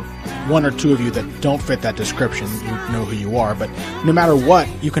 there are 1 or 2 of you that don't fit that description. You know who you are, but no matter what,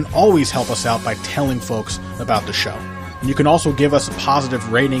 you can always help us out by telling folks about the show. You can also give us a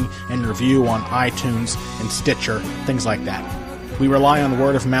positive rating and review on iTunes and Stitcher, things like that. We rely on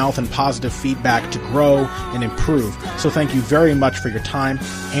word of mouth and positive feedback to grow and improve, so thank you very much for your time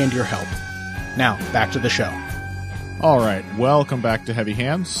and your help. Now, back to the show. All right, welcome back to Heavy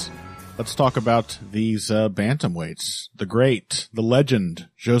Hands. Let's talk about these bantamweights. The great, the legend,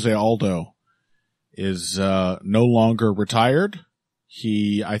 Jose Aldo is no longer retired.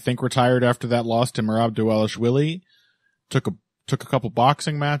 He, I think, retired after that loss to Merab Dvalishvili. Took a couple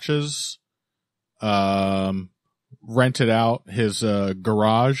boxing matches, rented out his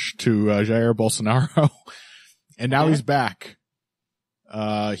garage to Jair Bolsonaro, and now he's back.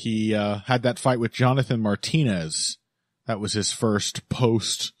 He had that fight with Jonathan Martinez. That was his first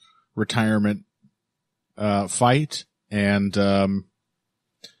post-retirement fight, and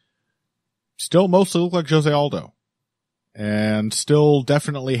still mostly looked like Jose Aldo. And still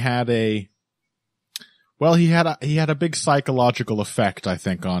definitely had he had a big psychological effect, I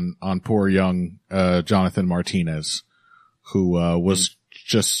think, on poor young, Jonathan Martinez, who, was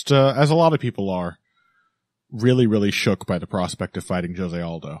just, as a lot of people are, really, really shook by the prospect of fighting Jose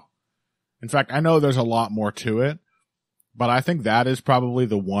Aldo. In fact, I know there's a lot more to it, but I think that is probably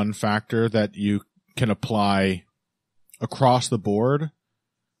the one factor that you can apply across the board,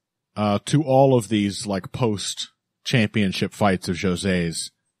 to all of these, like, post-championship fights of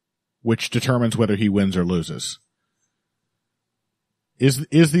Jose's, which determines whether he wins or loses.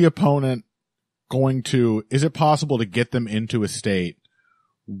 Is the opponent is it possible to get them into a state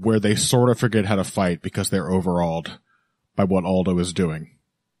where they sort of forget how to fight because they're overawed by what Aldo is doing?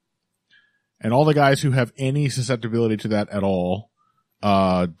 And all the guys who have any susceptibility to that at all,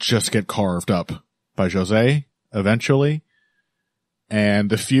 just get carved up by Jose eventually. And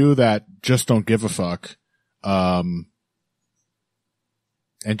the few that just don't give a fuck, and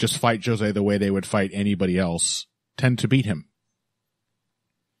just fight Jose the way they would fight anybody else, tend to beat him.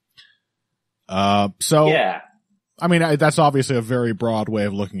 Yeah. I mean, that's obviously a very broad way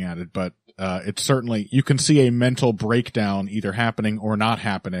of looking at it, but, it's certainly, you can see a mental breakdown either happening or not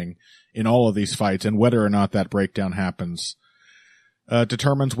happening in all of these fights, and whether or not that breakdown happens,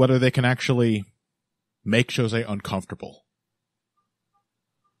 determines whether they can actually make Jose uncomfortable.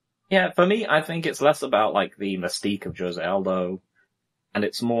 Yeah, for me, I think it's less about, like, the mystique of Jose Aldo, and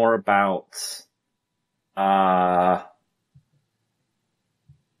it's more about,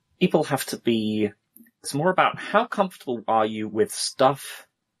 people have to be, it's more about how comfortable are you with stuff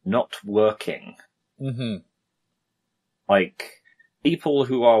not working. Mm-hmm. Like, people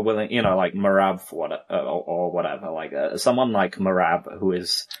who are willing, like Marab or whatever, like, someone like Marab who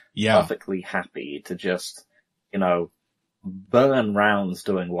is perfectly happy to just, burn rounds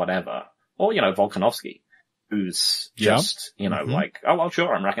doing whatever. Or, Volkanovski, who's just, like, oh, well,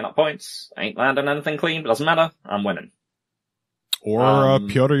 sure, I'm racking up points. I ain't landing anything clean, but doesn't matter. I'm winning. Or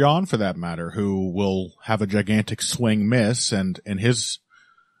Piotr Jan, for that matter, who will have a gigantic swing miss, and in his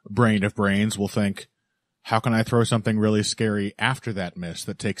brain of brains will think, how can I throw something really scary after that miss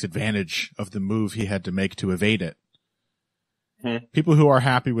that takes advantage of the move he had to make to evade it? People who are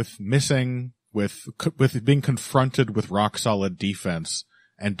happy with missing, with being confronted with rock solid defense,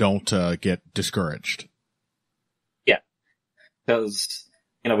 and don't get discouraged. Yeah. Because,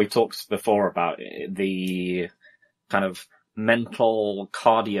 we talked before about the kind of mental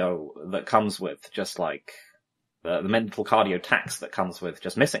cardio that comes with just like the mental cardio tax that comes with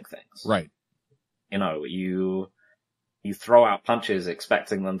just missing things. Right. You throw out punches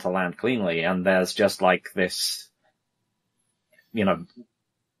expecting them to land cleanly, and there's just like this, the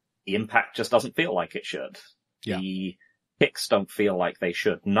impact just doesn't feel like it should. Yeah. The kicks don't feel like they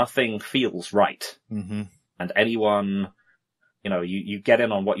should. Nothing feels right. Mm-hmm. And anyone, you get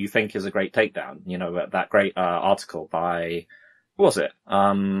in on what you think is a great takedown. That great article by, who was it?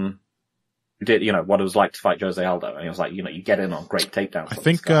 Who did, what it was like to fight Jose Aldo. And it was like, you get in on great takedowns. I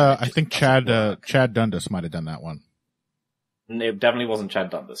think Chad Dundas might have done that one. It definitely wasn't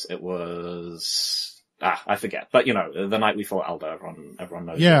Chad Dundas. It was, I forget. But, the night we fought Aldo, everyone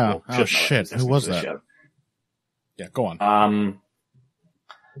knows. Yeah. Oh shit. Who was that? Show. Yeah, go on.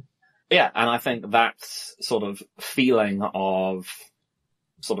 Yeah, and I think that sort of feeling of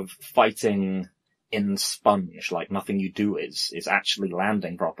sort of fighting in sponge, like nothing you do is actually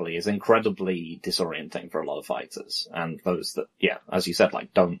landing properly, is incredibly disorienting for a lot of fighters. And those that, as you said,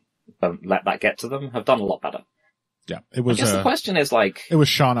 like don't let that get to them, have done a lot better. Yeah, it was. I guess the question is like, it was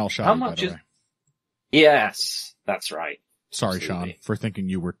Sean Al-Shadi, how much by the way. Yes, that's right. Sorry, Absolutely. Sean, for thinking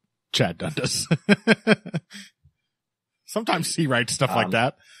you were Chad Dundas. Sometimes he writes stuff like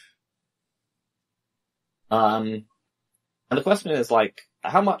that. And the question is like,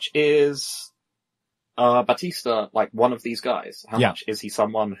 how much is Batista like one of these guys? How much is he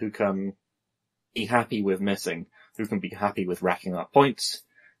someone who can be happy with missing, who can be happy with racking up points,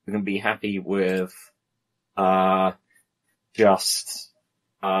 who can be happy with just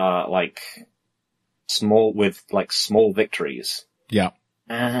like small victories? Yeah.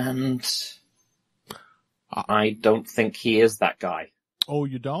 And I don't think he is that guy. Oh,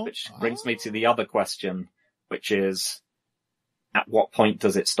 you don't? Which brings me to the other question, which is, at what point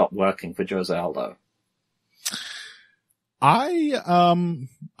does it stop working for Jose Aldo? I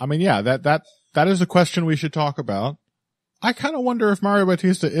mean, yeah, that is a question we should talk about. I kind of wonder if Mario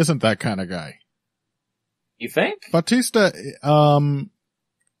Batista isn't that kind of guy. You think? Batista,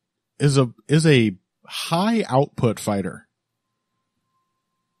 is a high output fighter.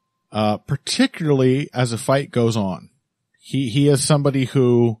 Particularly as a fight goes on. He is somebody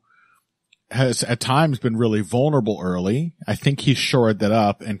who, has at times been really vulnerable early. I think he's shored that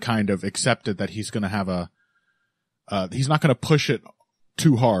up and kind of accepted that he's going to have he's not going to push it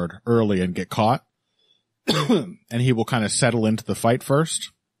too hard early and get caught. And he will kind of settle into the fight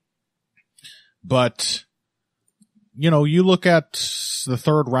first. But, you look at the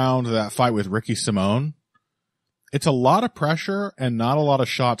third round of that fight with Ricky Simón, it's a lot of pressure and not a lot of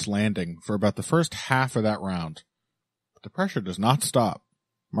shots landing for about the first half of that round. But the pressure does not stop.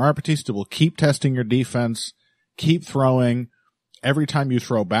 Mario Bautista will keep testing your defense, keep throwing. Every time you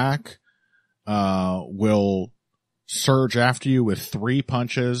throw back, will surge after you with 3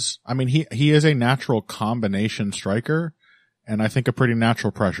 punches. I mean, he is a natural combination striker, and I think a pretty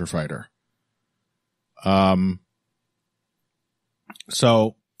natural pressure fighter.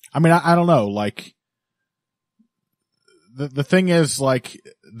 So, I mean, I don't know, like, the thing is, like,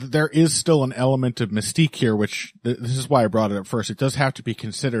 there is still an element of mystique here, which this is why I brought it up first. It does have to be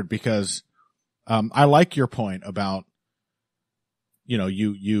considered because, I like your point about,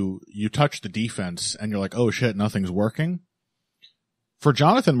 you touch the defense and you're like, oh shit, nothing's working. For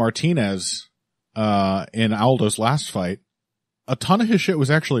Jonathan Martinez, in Aldo's last fight, a ton of his shit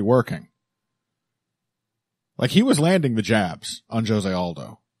was actually working. Like, he was landing the jabs on Jose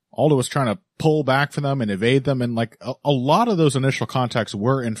Aldo. Aldo was trying to pull back from them and evade them, and like a lot of those initial contacts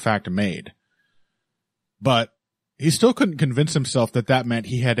were in fact made. But he still couldn't convince himself that meant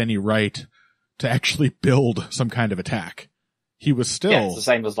he had any right to actually build some kind of attack. He was still... Yeah, it's the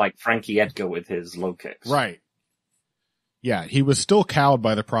same as like Frankie Edgar with his low kicks. Right. Yeah, he was still cowed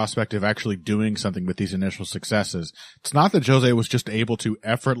by the prospect of actually doing something with these initial successes. It's not that Jose was just able to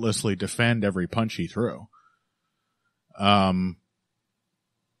effortlessly defend every punch he threw. I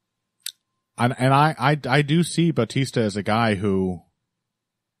do see Bautista as a guy who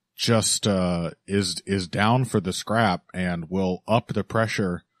just is down for the scrap and will up the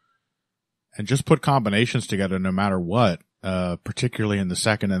pressure and just put combinations together no matter what, particularly in the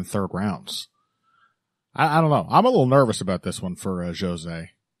second and third rounds. I don't know. I'm a little nervous about this one for Jose,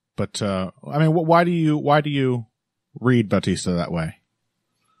 but I mean, why do you read Bautista that way?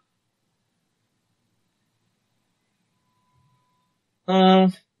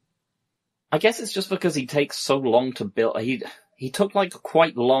 I guess it's just because he takes so long to build. He took like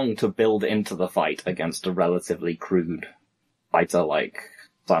quite long to build into the fight against a relatively crude fighter like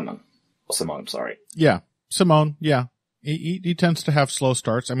Simón, sorry. Yeah, Simón. Yeah, he tends to have slow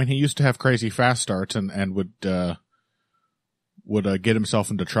starts. I mean, he used to have crazy fast starts and would get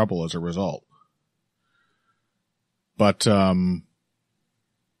himself into trouble as a result. But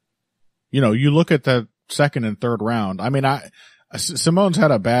you look at the second and third round. I mean, Simón's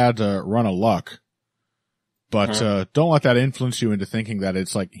had a bad run of luck, but don't let that influence you into thinking that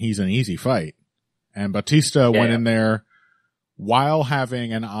it's like he's an easy fight. And Bautista went in there while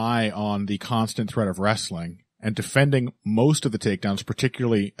having an eye on the constant threat of wrestling and defending most of the takedowns,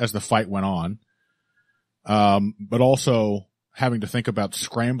 particularly as the fight went on, but also having to think about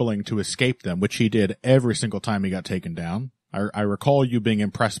scrambling to escape them, which he did every single time he got taken down. I recall you being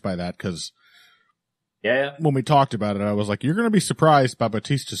impressed by that because when we talked about it, I was like, you're going to be surprised by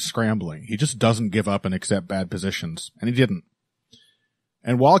Bautista's scrambling. He just doesn't give up and accept bad positions. And he didn't.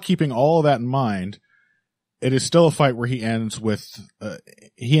 And while keeping all of that in mind, it is still a fight where he ends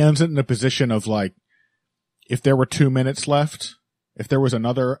it in a position of like, if there were 2 minutes left, if there was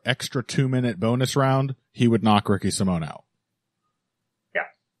another extra 2-minute bonus round, he would knock Ricky Simón out. Yeah.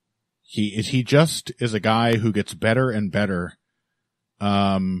 He just is a guy who gets better and better,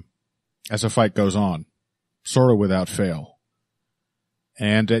 as a fight goes on. Sort of without fail.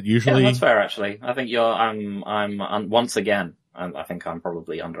 And it usually... Yeah, that's fair, actually. I think I'm once again, I think I'm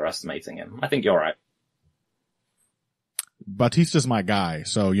probably underestimating him. I think you're right. Bautista's my guy,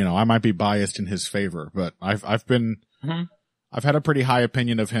 so, I might be biased in his favor, but I've had a pretty high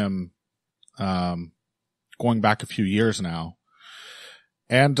opinion of him, going back a few years now.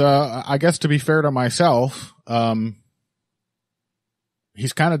 And, I guess to be fair to myself,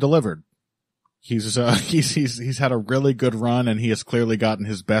 he's kind of delivered. He's had a really good run, and he has clearly gotten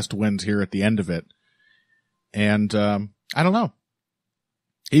his best wins here at the end of it. And, I don't know.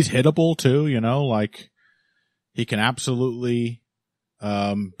 He's hittable too, like he can absolutely,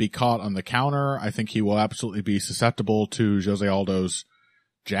 be caught on the counter. I think he will absolutely be susceptible to Jose Aldo's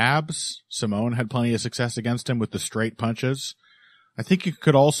jabs. Simón had plenty of success against him with the straight punches. I think he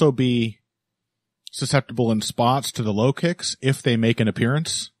could also be susceptible in spots to the low kicks if they make an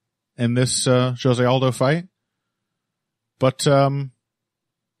appearance in this Jose Aldo fight. But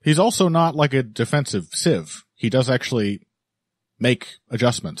he's also not like a defensive sieve. He does actually make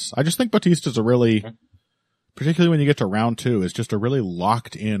adjustments. I just think Bautista's a really, particularly when you get to round 2, is just a really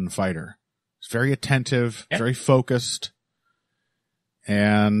locked in fighter. He's very attentive, Yeah. very focused,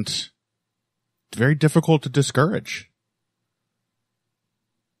 and very difficult to discourage.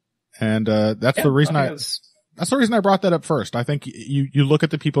 And that's the reason that's the reason I brought that up first. I think you look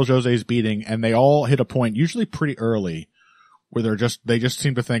at the people Jose's beating, and they all hit a point, usually pretty early, where they just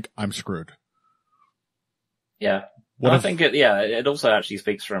seem to think, I'm screwed. Yeah. I think it also actually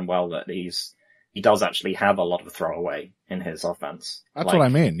speaks for him well that he does actually have a lot of throwaway in his offense. That's what I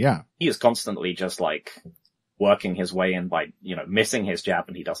mean, yeah. He is constantly just like working his way in by, missing his jab,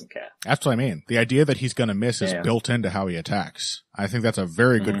 and he doesn't care. That's what I mean. The idea that he's going to miss is built into how he attacks. I think that's a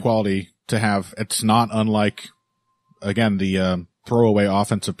very good quality to have. It's not unlike, again, the throwaway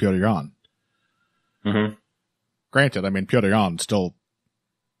offense of Petr Yan. Mm-hmm. Granted, I mean, Petr Yan still,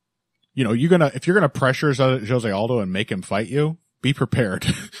 if you're gonna pressure Jose Aldo and make him fight you, be prepared.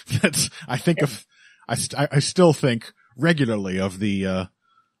 I still think regularly of the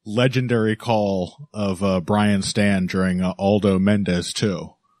legendary call of Brian Stan during Aldo Mendez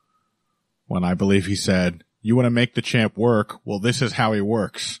 2, when I believe he said, "You want to make the champ work? Well, this is how he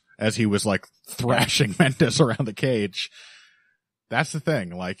works," as he was like thrashing Mendez around the cage. That's the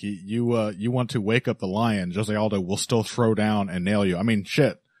thing. Like you want to wake up the lion. Jose Aldo will still throw down and nail you. I mean,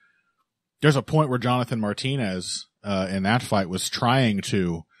 shit. There's a point where Jonathan Martinez in that fight was trying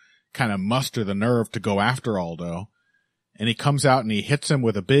to kind of muster the nerve to go after Aldo, and he comes out and he hits him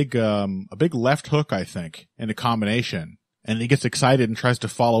with a big left hook, I think, in a combination, and he gets excited and tries to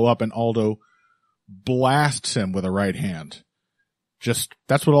follow up, and Aldo blasts him with a right hand.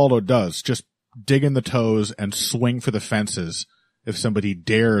 That's what Aldo does. Just dig in the toes and swing for the fences if somebody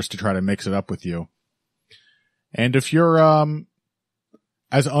dares to try to mix it up with you. And if you're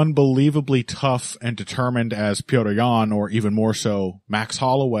as unbelievably tough and determined as Petr Yan, or even more so Max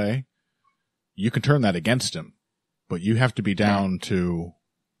Holloway, you can turn that against him. But you have to be down to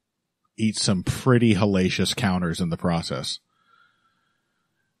eat some pretty hellacious counters in the process.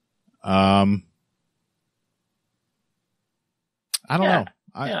 I don't know.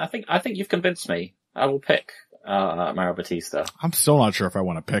 I think you've convinced me. I will pick Mario Batista. I'm still not sure if I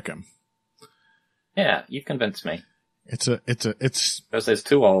want to pick him. Yeah, you've convinced me. It's because he's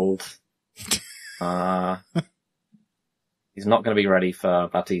too old. He's not going to be ready for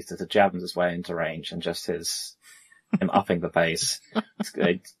Batista to jab his way into range, and just him upping the pace.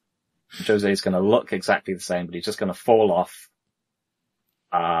 Jose's going to look exactly the same, but he's just going to fall off,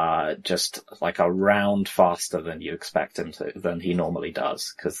 just like a round faster than you expect him to, than he normally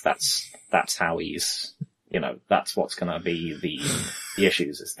does, because that's how he's, that's what's going to be the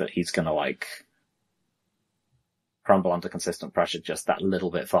issues, is that he's going to like crumble under consistent pressure just that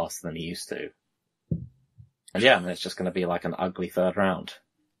little bit faster than he used to. And yeah, it's just going to be like an ugly third round.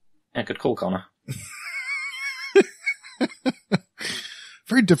 Yeah, good call, Connor.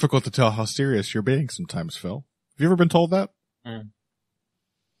 Very difficult to tell how serious you're being sometimes, Phil. Have you ever been told that?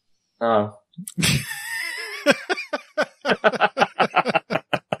 Oh.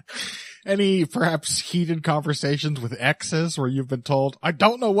 Any perhaps heated conversations with exes where you've been told, "I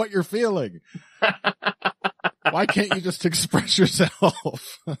don't know what you're feeling. Why can't you just express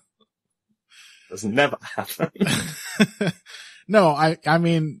yourself?" That's never happened. No, I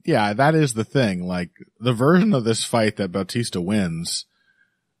mean, yeah, that is the thing. Like, the version of this fight that Bautista wins,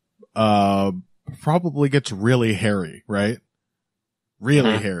 probably gets really hairy, right?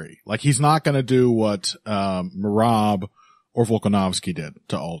 Really hairy. Like, he's not gonna do what, Merab or Volkanovski did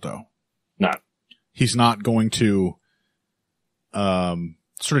to Aldo. No. He's not going to,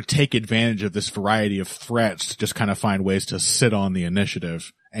 sort of take advantage of this variety of threats to just kind of find ways to sit on the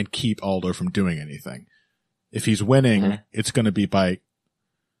initiative and keep Aldo from doing anything. If he's winning, it's going to be by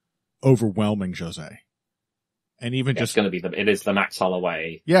overwhelming Jose. And even it's going to be it is the Max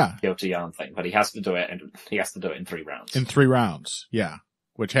Holloway, Petr Yan thing, but he has to do it, and he has to do it in 3 rounds. In 3 rounds, yeah.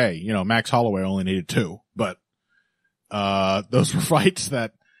 Which, hey, Max Holloway only needed 2, but, those were fights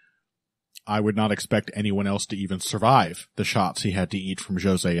that I would not expect anyone else to even survive the shots he had to eat from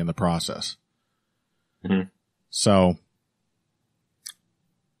Jose in the process. So,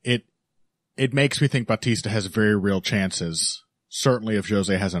 it makes me think Bautista has very real chances. Certainly if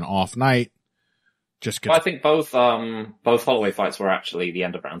Jose has an off night, I think both Holloway fights were actually the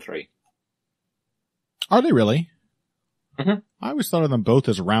end of round 3. Are they really? I always thought of them both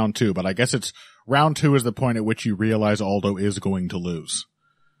as round 2, but I guess it's round 2 is the point at which you realize Aldo is going to lose.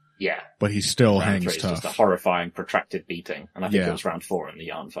 Yeah. But he still hangs round 3 tough. It's just a horrifying, protracted beating. And I think it was round 4 in the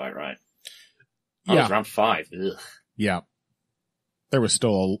Yan fight, right? Oh, yeah. It was round 5. Ugh. Yeah. There was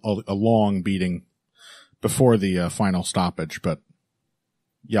still a long beating before the final stoppage, but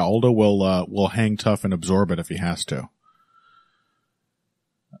yeah, Aldo will hang tough and absorb it if he has to.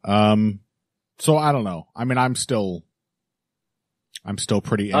 So I don't know. I mean, I'm still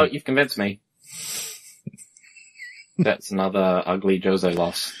pretty. Oh, you've convinced me. That's another ugly Jose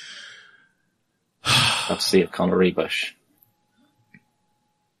loss. Let's see if Conor Rebush.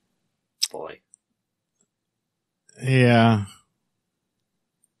 Boy. Yeah.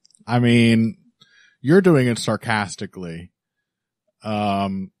 I mean, you're doing it sarcastically.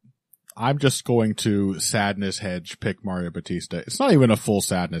 I'm just going to sadness hedge pick Mario Batista. It's not even a full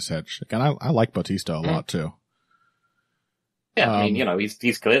sadness hedge. Again, I like Batista a lot too. Yeah, I mean,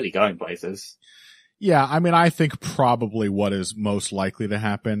 he's clearly going places. Yeah, I mean, I think probably what is most likely to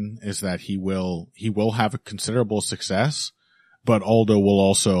happen is that he will have a considerable success, but Aldo will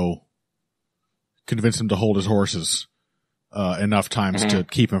also convince him to hold his horses enough times to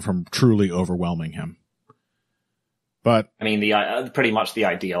keep him from truly overwhelming him. But I mean, pretty much the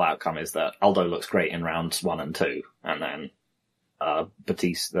ideal outcome is that Aldo looks great in rounds 1 and 2, and then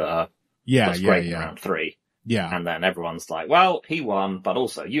Batista looks great in round 3. Yeah. And then everyone's like, well, he won, but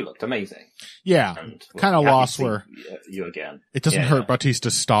also you looked amazing. Yeah. Kind of loss where you again. It doesn't hurt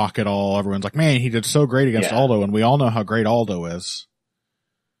Batista's stock at all. Everyone's like, man, he did so great against Aldo, and we all know how great Aldo is.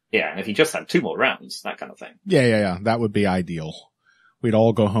 Yeah, and if he just had 2 more rounds, that kind of thing. Yeah. That would be ideal. We'd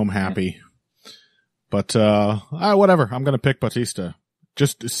all go home happy. But, whatever. I'm going to pick Batista.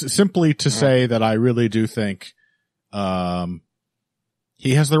 Just simply to say that I really do think,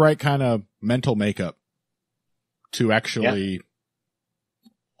 he has the right kind of mental makeup to actually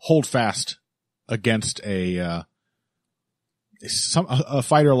hold fast against a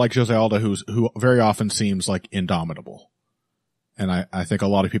fighter like Jose Aldo who very often seems like indomitable. And I think a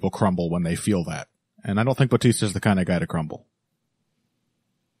lot of people crumble when they feel that. And I don't think Batista's the kind of guy to crumble.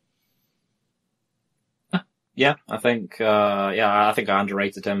 Yeah, I think I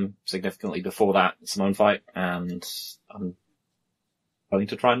underrated him significantly before that Simone fight, and I'm going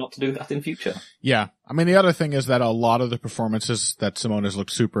to try not to do that in future. Yeah. I mean, the other thing is that a lot of the performances that Simone has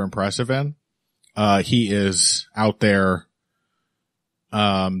looked super impressive in, he is out there,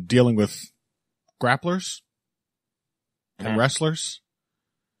 dealing with grapplers and wrestlers.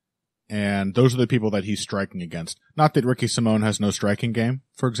 And those are the people that he's striking against. Not that Ricky Simone has no striking game,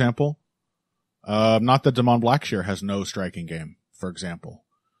 for example. Not that Damon Blackshear has no striking game, for example.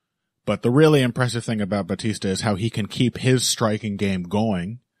 But the really impressive thing about Batista is how he can keep his striking game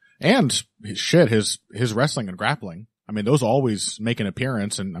going, and his wrestling and grappling. I mean, those always make an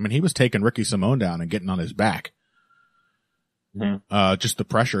appearance, and I mean, he was taking Ricky Simone down and getting on his back. Just the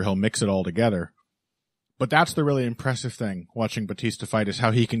pressure, he'll mix it all together. But that's the really impressive thing watching Batista fight, is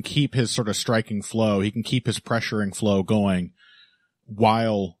how he can keep his sort of striking flow, he can keep his pressuring flow going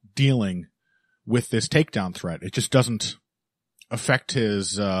while dealing with this takedown threat. It just doesn't affect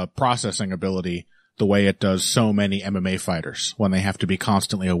his processing ability the way it does so many MMA fighters when they have to be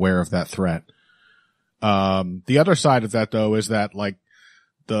constantly aware of that threat. The other side of that, though, is that like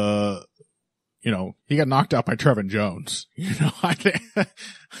he got knocked out by Trevin Jones.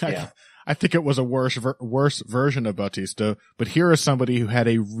 I think it was a worse version of Batista, but here is somebody who had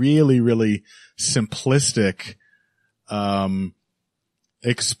a really, really simplistic,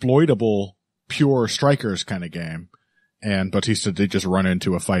 exploitable, pure strikers kind of game. And Batista did just run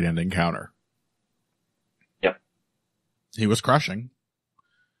into a fight-ending counter. Yep. He was crushing,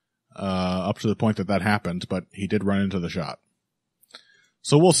 up to the point that happened, but he did run into the shot.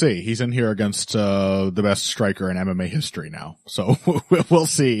 So we'll see. He's in here against, the best striker in MMA history now. So we'll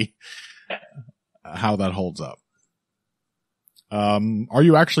see how that holds up. Are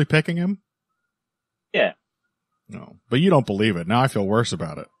you actually picking him? Yeah. No, but you don't believe it. Now I feel worse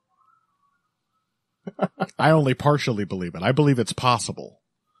about it. I only partially believe it. I believe it's possible.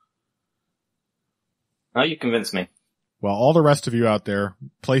 Oh, you convinced me. Well, all the rest of you out there,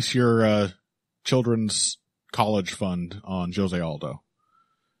 place your children's college fund on Jose Aldo.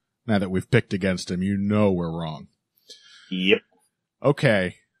 Now that we've picked against him, you know we're wrong. Yep.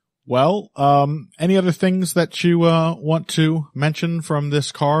 Okay. Well, any other things that you want to mention from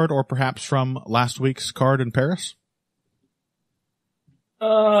this card, or perhaps from last week's card in Paris?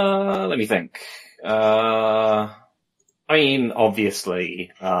 Let me think. I mean,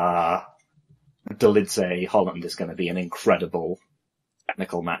 obviously, Dolidze Holland is going to be an incredible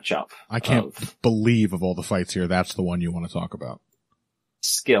technical matchup. I can't believe of all the fights here, that's the one you want to talk about.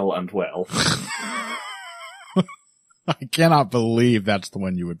 Skill and will. I cannot believe that's the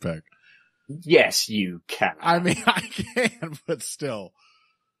one you would pick. Yes, you can. I mean, I can, but still.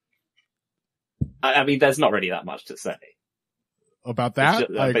 I mean, there's not really that much to say about that.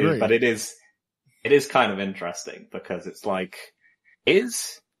 I agree. But it is kind of interesting because it's like, you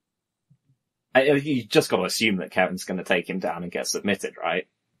just got to assume that Kevin's going to take him down and get submitted, right?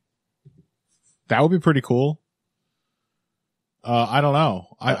 That would be pretty cool. I don't know.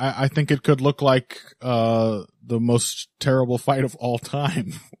 I think it could look like, the most terrible fight of all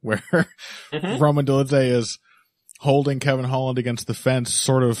time where Roman Dolidze is holding Kevin Holland against the fence,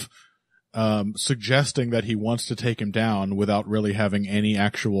 sort of, suggesting that he wants to take him down without really having any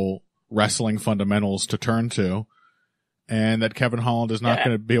actual wrestling fundamentals to turn to. And that Kevin Holland is not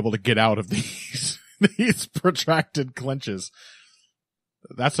going to be able to get out of these protracted clinches.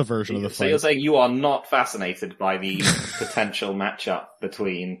 That's a version of the fight. So you're saying you are not fascinated by the potential matchup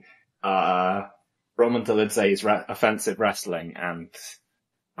between Roman Dolidze's offensive wrestling and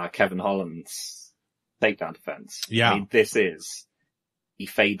Kevin Holland's takedown defense? Yeah. I mean, this is the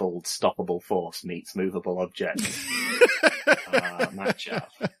fabled stoppable force meets movable object matchup.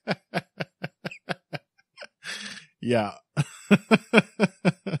 Yeah.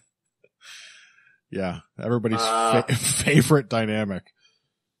 Yeah. Everybody's favorite dynamic.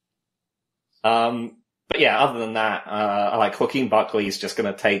 But yeah, other than that, I like Joaquin Buckley's just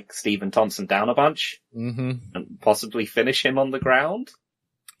going to take Stephen Thompson down a bunch and possibly finish him on the ground.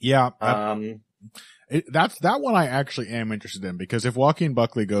 Yeah. That one I actually am interested in, because if Joaquin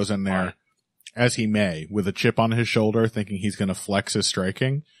Buckley goes in there, as he may, with a chip on his shoulder, thinking he's going to flex his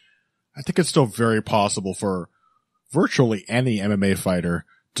striking, I think it's still very possible for virtually any MMA fighter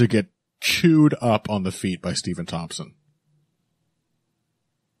to get chewed up on the feet by Stephen Thompson.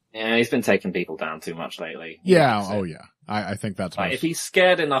 Yeah, he's been taking people down too much lately. Yeah, oh yeah. I think that's if he's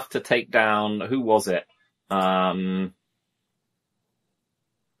scared enough to take down, who was it?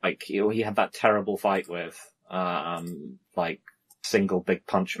 He had that terrible fight with, single big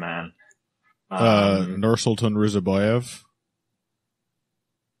punch man. Nursultan Ruzaboyev?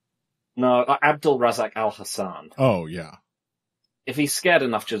 No, Abdul Razak Al Hassan. Oh, yeah. If he's scared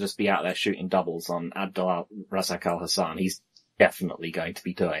enough to just be out there shooting doubles on Abdul Razak Al Hassan, he's definitely going to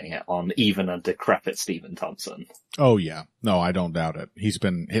be doing it on even a decrepit Stephen Thompson. Oh, yeah. No, I don't doubt it. He's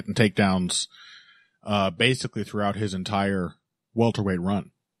been hitting takedowns, basically throughout his entire welterweight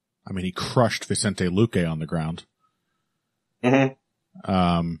run. I mean, he crushed Vicente Luque on the ground.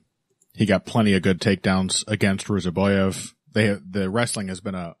 Mm-hmm. He got plenty of good takedowns against Ruzaboyev. The wrestling has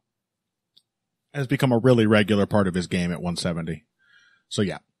become a really regular part of his game at 170. So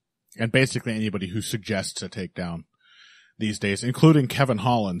yeah. And basically anybody who suggests a takedown these days, including Kevin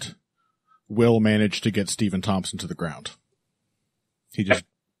Holland, will manage to get Stephen Thompson to the ground. He just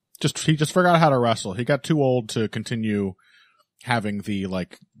forgot how to wrestle. He got too old to continue having the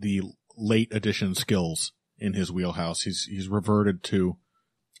late edition skills in his wheelhouse. He's reverted to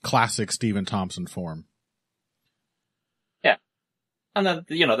classic Stephen Thompson form. Yeah. And then,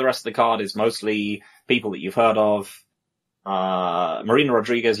 the rest of the card is mostly people that you've heard of. Marina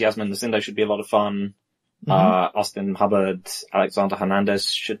Rodriguez, Yasmin Lucindo should be a lot of fun. Austin Hubbard, Alexander Hernandez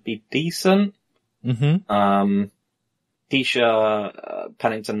should be decent. Tisha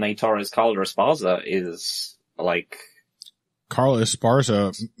Pennington, Nate Torres, Carla Esparza is Carla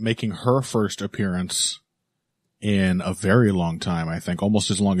Esparza making her first appearance in a very long time, I think. Almost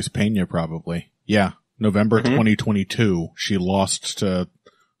as long as Pena, probably. Yeah. November 2022, she lost to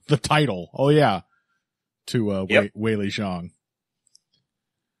the title. Oh, yeah. To Weili Zhang.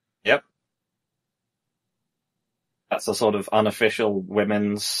 Yep. That's a sort of unofficial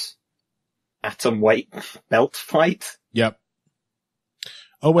women's atomweight belt fight. Yep.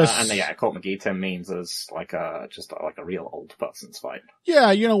 And Court McGee, Tim Means is just a real old person's fight. Yeah,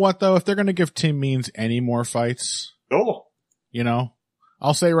 you know what though? If they're gonna give Tim Means any more fights,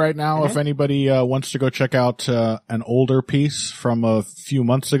 I'll say right now, if anybody wants to go check out an older piece from a few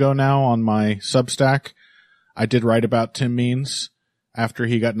months ago now on my Substack, I did write about Tim Means after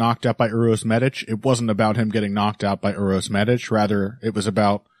he got knocked out by Uros Medic. It wasn't about him getting knocked out by Uros Medic, rather it was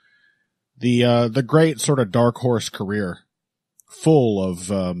about the great sort of dark horse career, full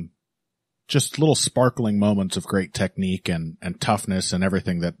of just little sparkling moments of great technique and toughness and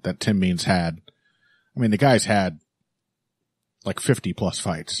everything that Tim Means had. I mean, the guy's had 50 plus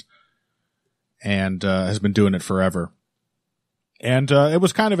fights and has been doing it forever. And it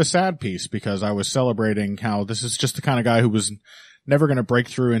was kind of a sad piece because I was celebrating how this is just the kind of guy who was never going to break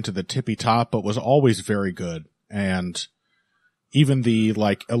through into the tippy top, but was always very good. And even the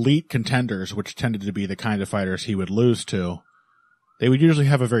elite contenders, which tended to be the kind of fighters he would lose to, they would usually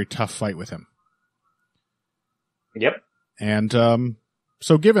have a very tough fight with him. Yep. And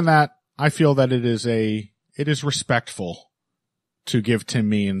so given that, I feel that it is respectful to give Tim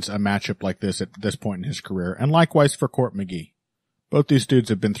Means a matchup like this at this point in his career, and likewise for Court McGee. Both these dudes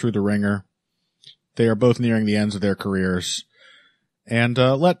have been through the ringer. They are both nearing the ends of their careers. And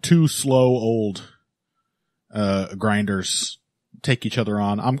let two slow old grinders take each other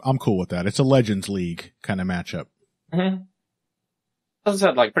on. I'm cool with that. It's a Legends League kind of matchup. Mm-hmm. As I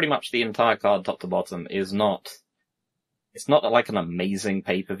said, like, pretty much the entire card, top to bottom, is not... It's not like an amazing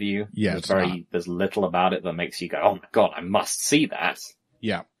pay-per-view. Yeah, There's little about it that makes you go, oh my god, I must see that.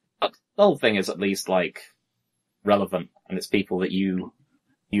 Yeah. But the whole thing is at least, like, relevant, and it's people that you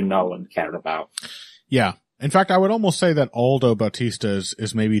know and care about. Yeah. In fact, I would almost say that Aldo Bautista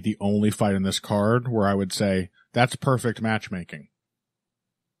is maybe the only fight in this card where I would say that's perfect matchmaking.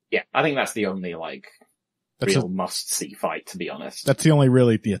 Yeah, I think that's the only, like, real must-see fight, to be honest. That's the only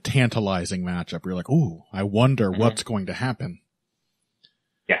really the tantalizing matchup. You're like, ooh, I wonder what's going to happen.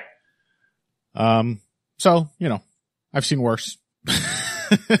 Yeah. So, you know, I've seen worse.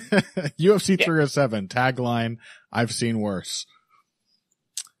 UFC 307 tagline, I've seen worse.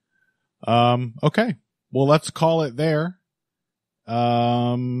 Okay. Well, let's call it there.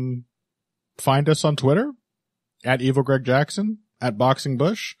 Find us on Twitter at Evil Greg Jackson, at Boxing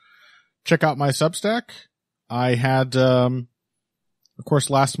Bush. Check out my Substack. I had, of course,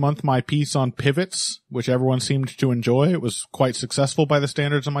 last month my piece on pivots, which everyone seemed to enjoy. It was quite successful by the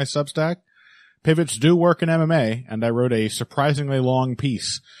standards of my Substack. Pivots do work in MMA, and I wrote a surprisingly long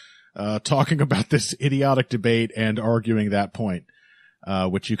piece, talking about this idiotic debate and arguing that point,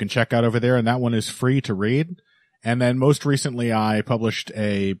 which you can check out over there, and that one is free to read. And then most recently I published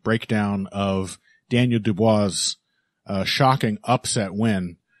a breakdown of Daniel Dubois' shocking upset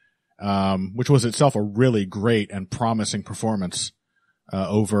win, which was itself a really great and promising performance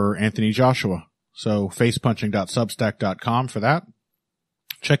over Anthony Joshua. So facepunching.substack.com for that.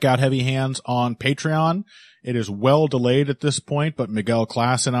 Check out Heavy Hands on Patreon. It is well delayed at this point, but Miguel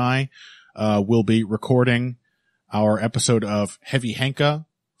Class and I will be recording our episode of Heavy Henka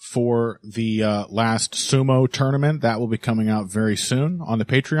for the last sumo tournament. That will be coming out very soon on the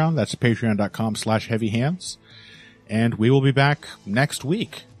Patreon. That's patreon.com/heavyhands. And we will be back next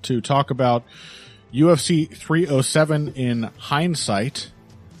week to talk about UFC 307 in hindsight,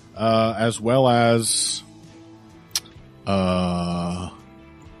 as well as,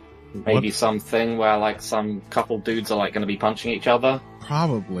 maybe something where, like, some couple dudes are, like, going to be punching each other.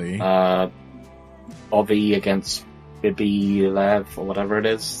 Probably. Bobby against Bibilev, or whatever it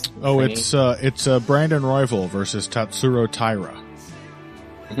is. Oh, it's Brandon Royval versus Tatsuro Taira.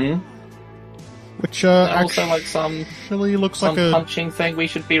 Mm-hmm. Which, also, like, some looks like a punching thing we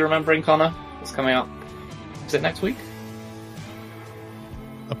should be remembering, Connor. It's coming out. Is it next week?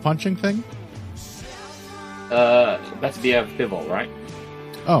 A punching thing? Beterbiev Bivol, right?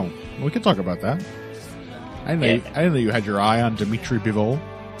 Oh, we can talk about that. I didn't know you had your eye on Dmitry Bivol.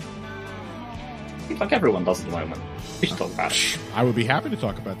 Like everyone does at the moment. We should talk about it. I would be happy to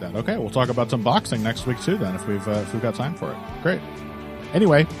talk about that. Okay, we'll talk about some boxing next week too then, if we've got time for it. Great.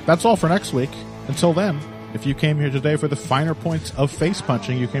 Anyway, that's all for next week. Until then, if you came here today for the finer points of face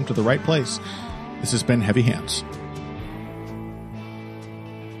punching, you came to the right place. This has been Heavy Hands.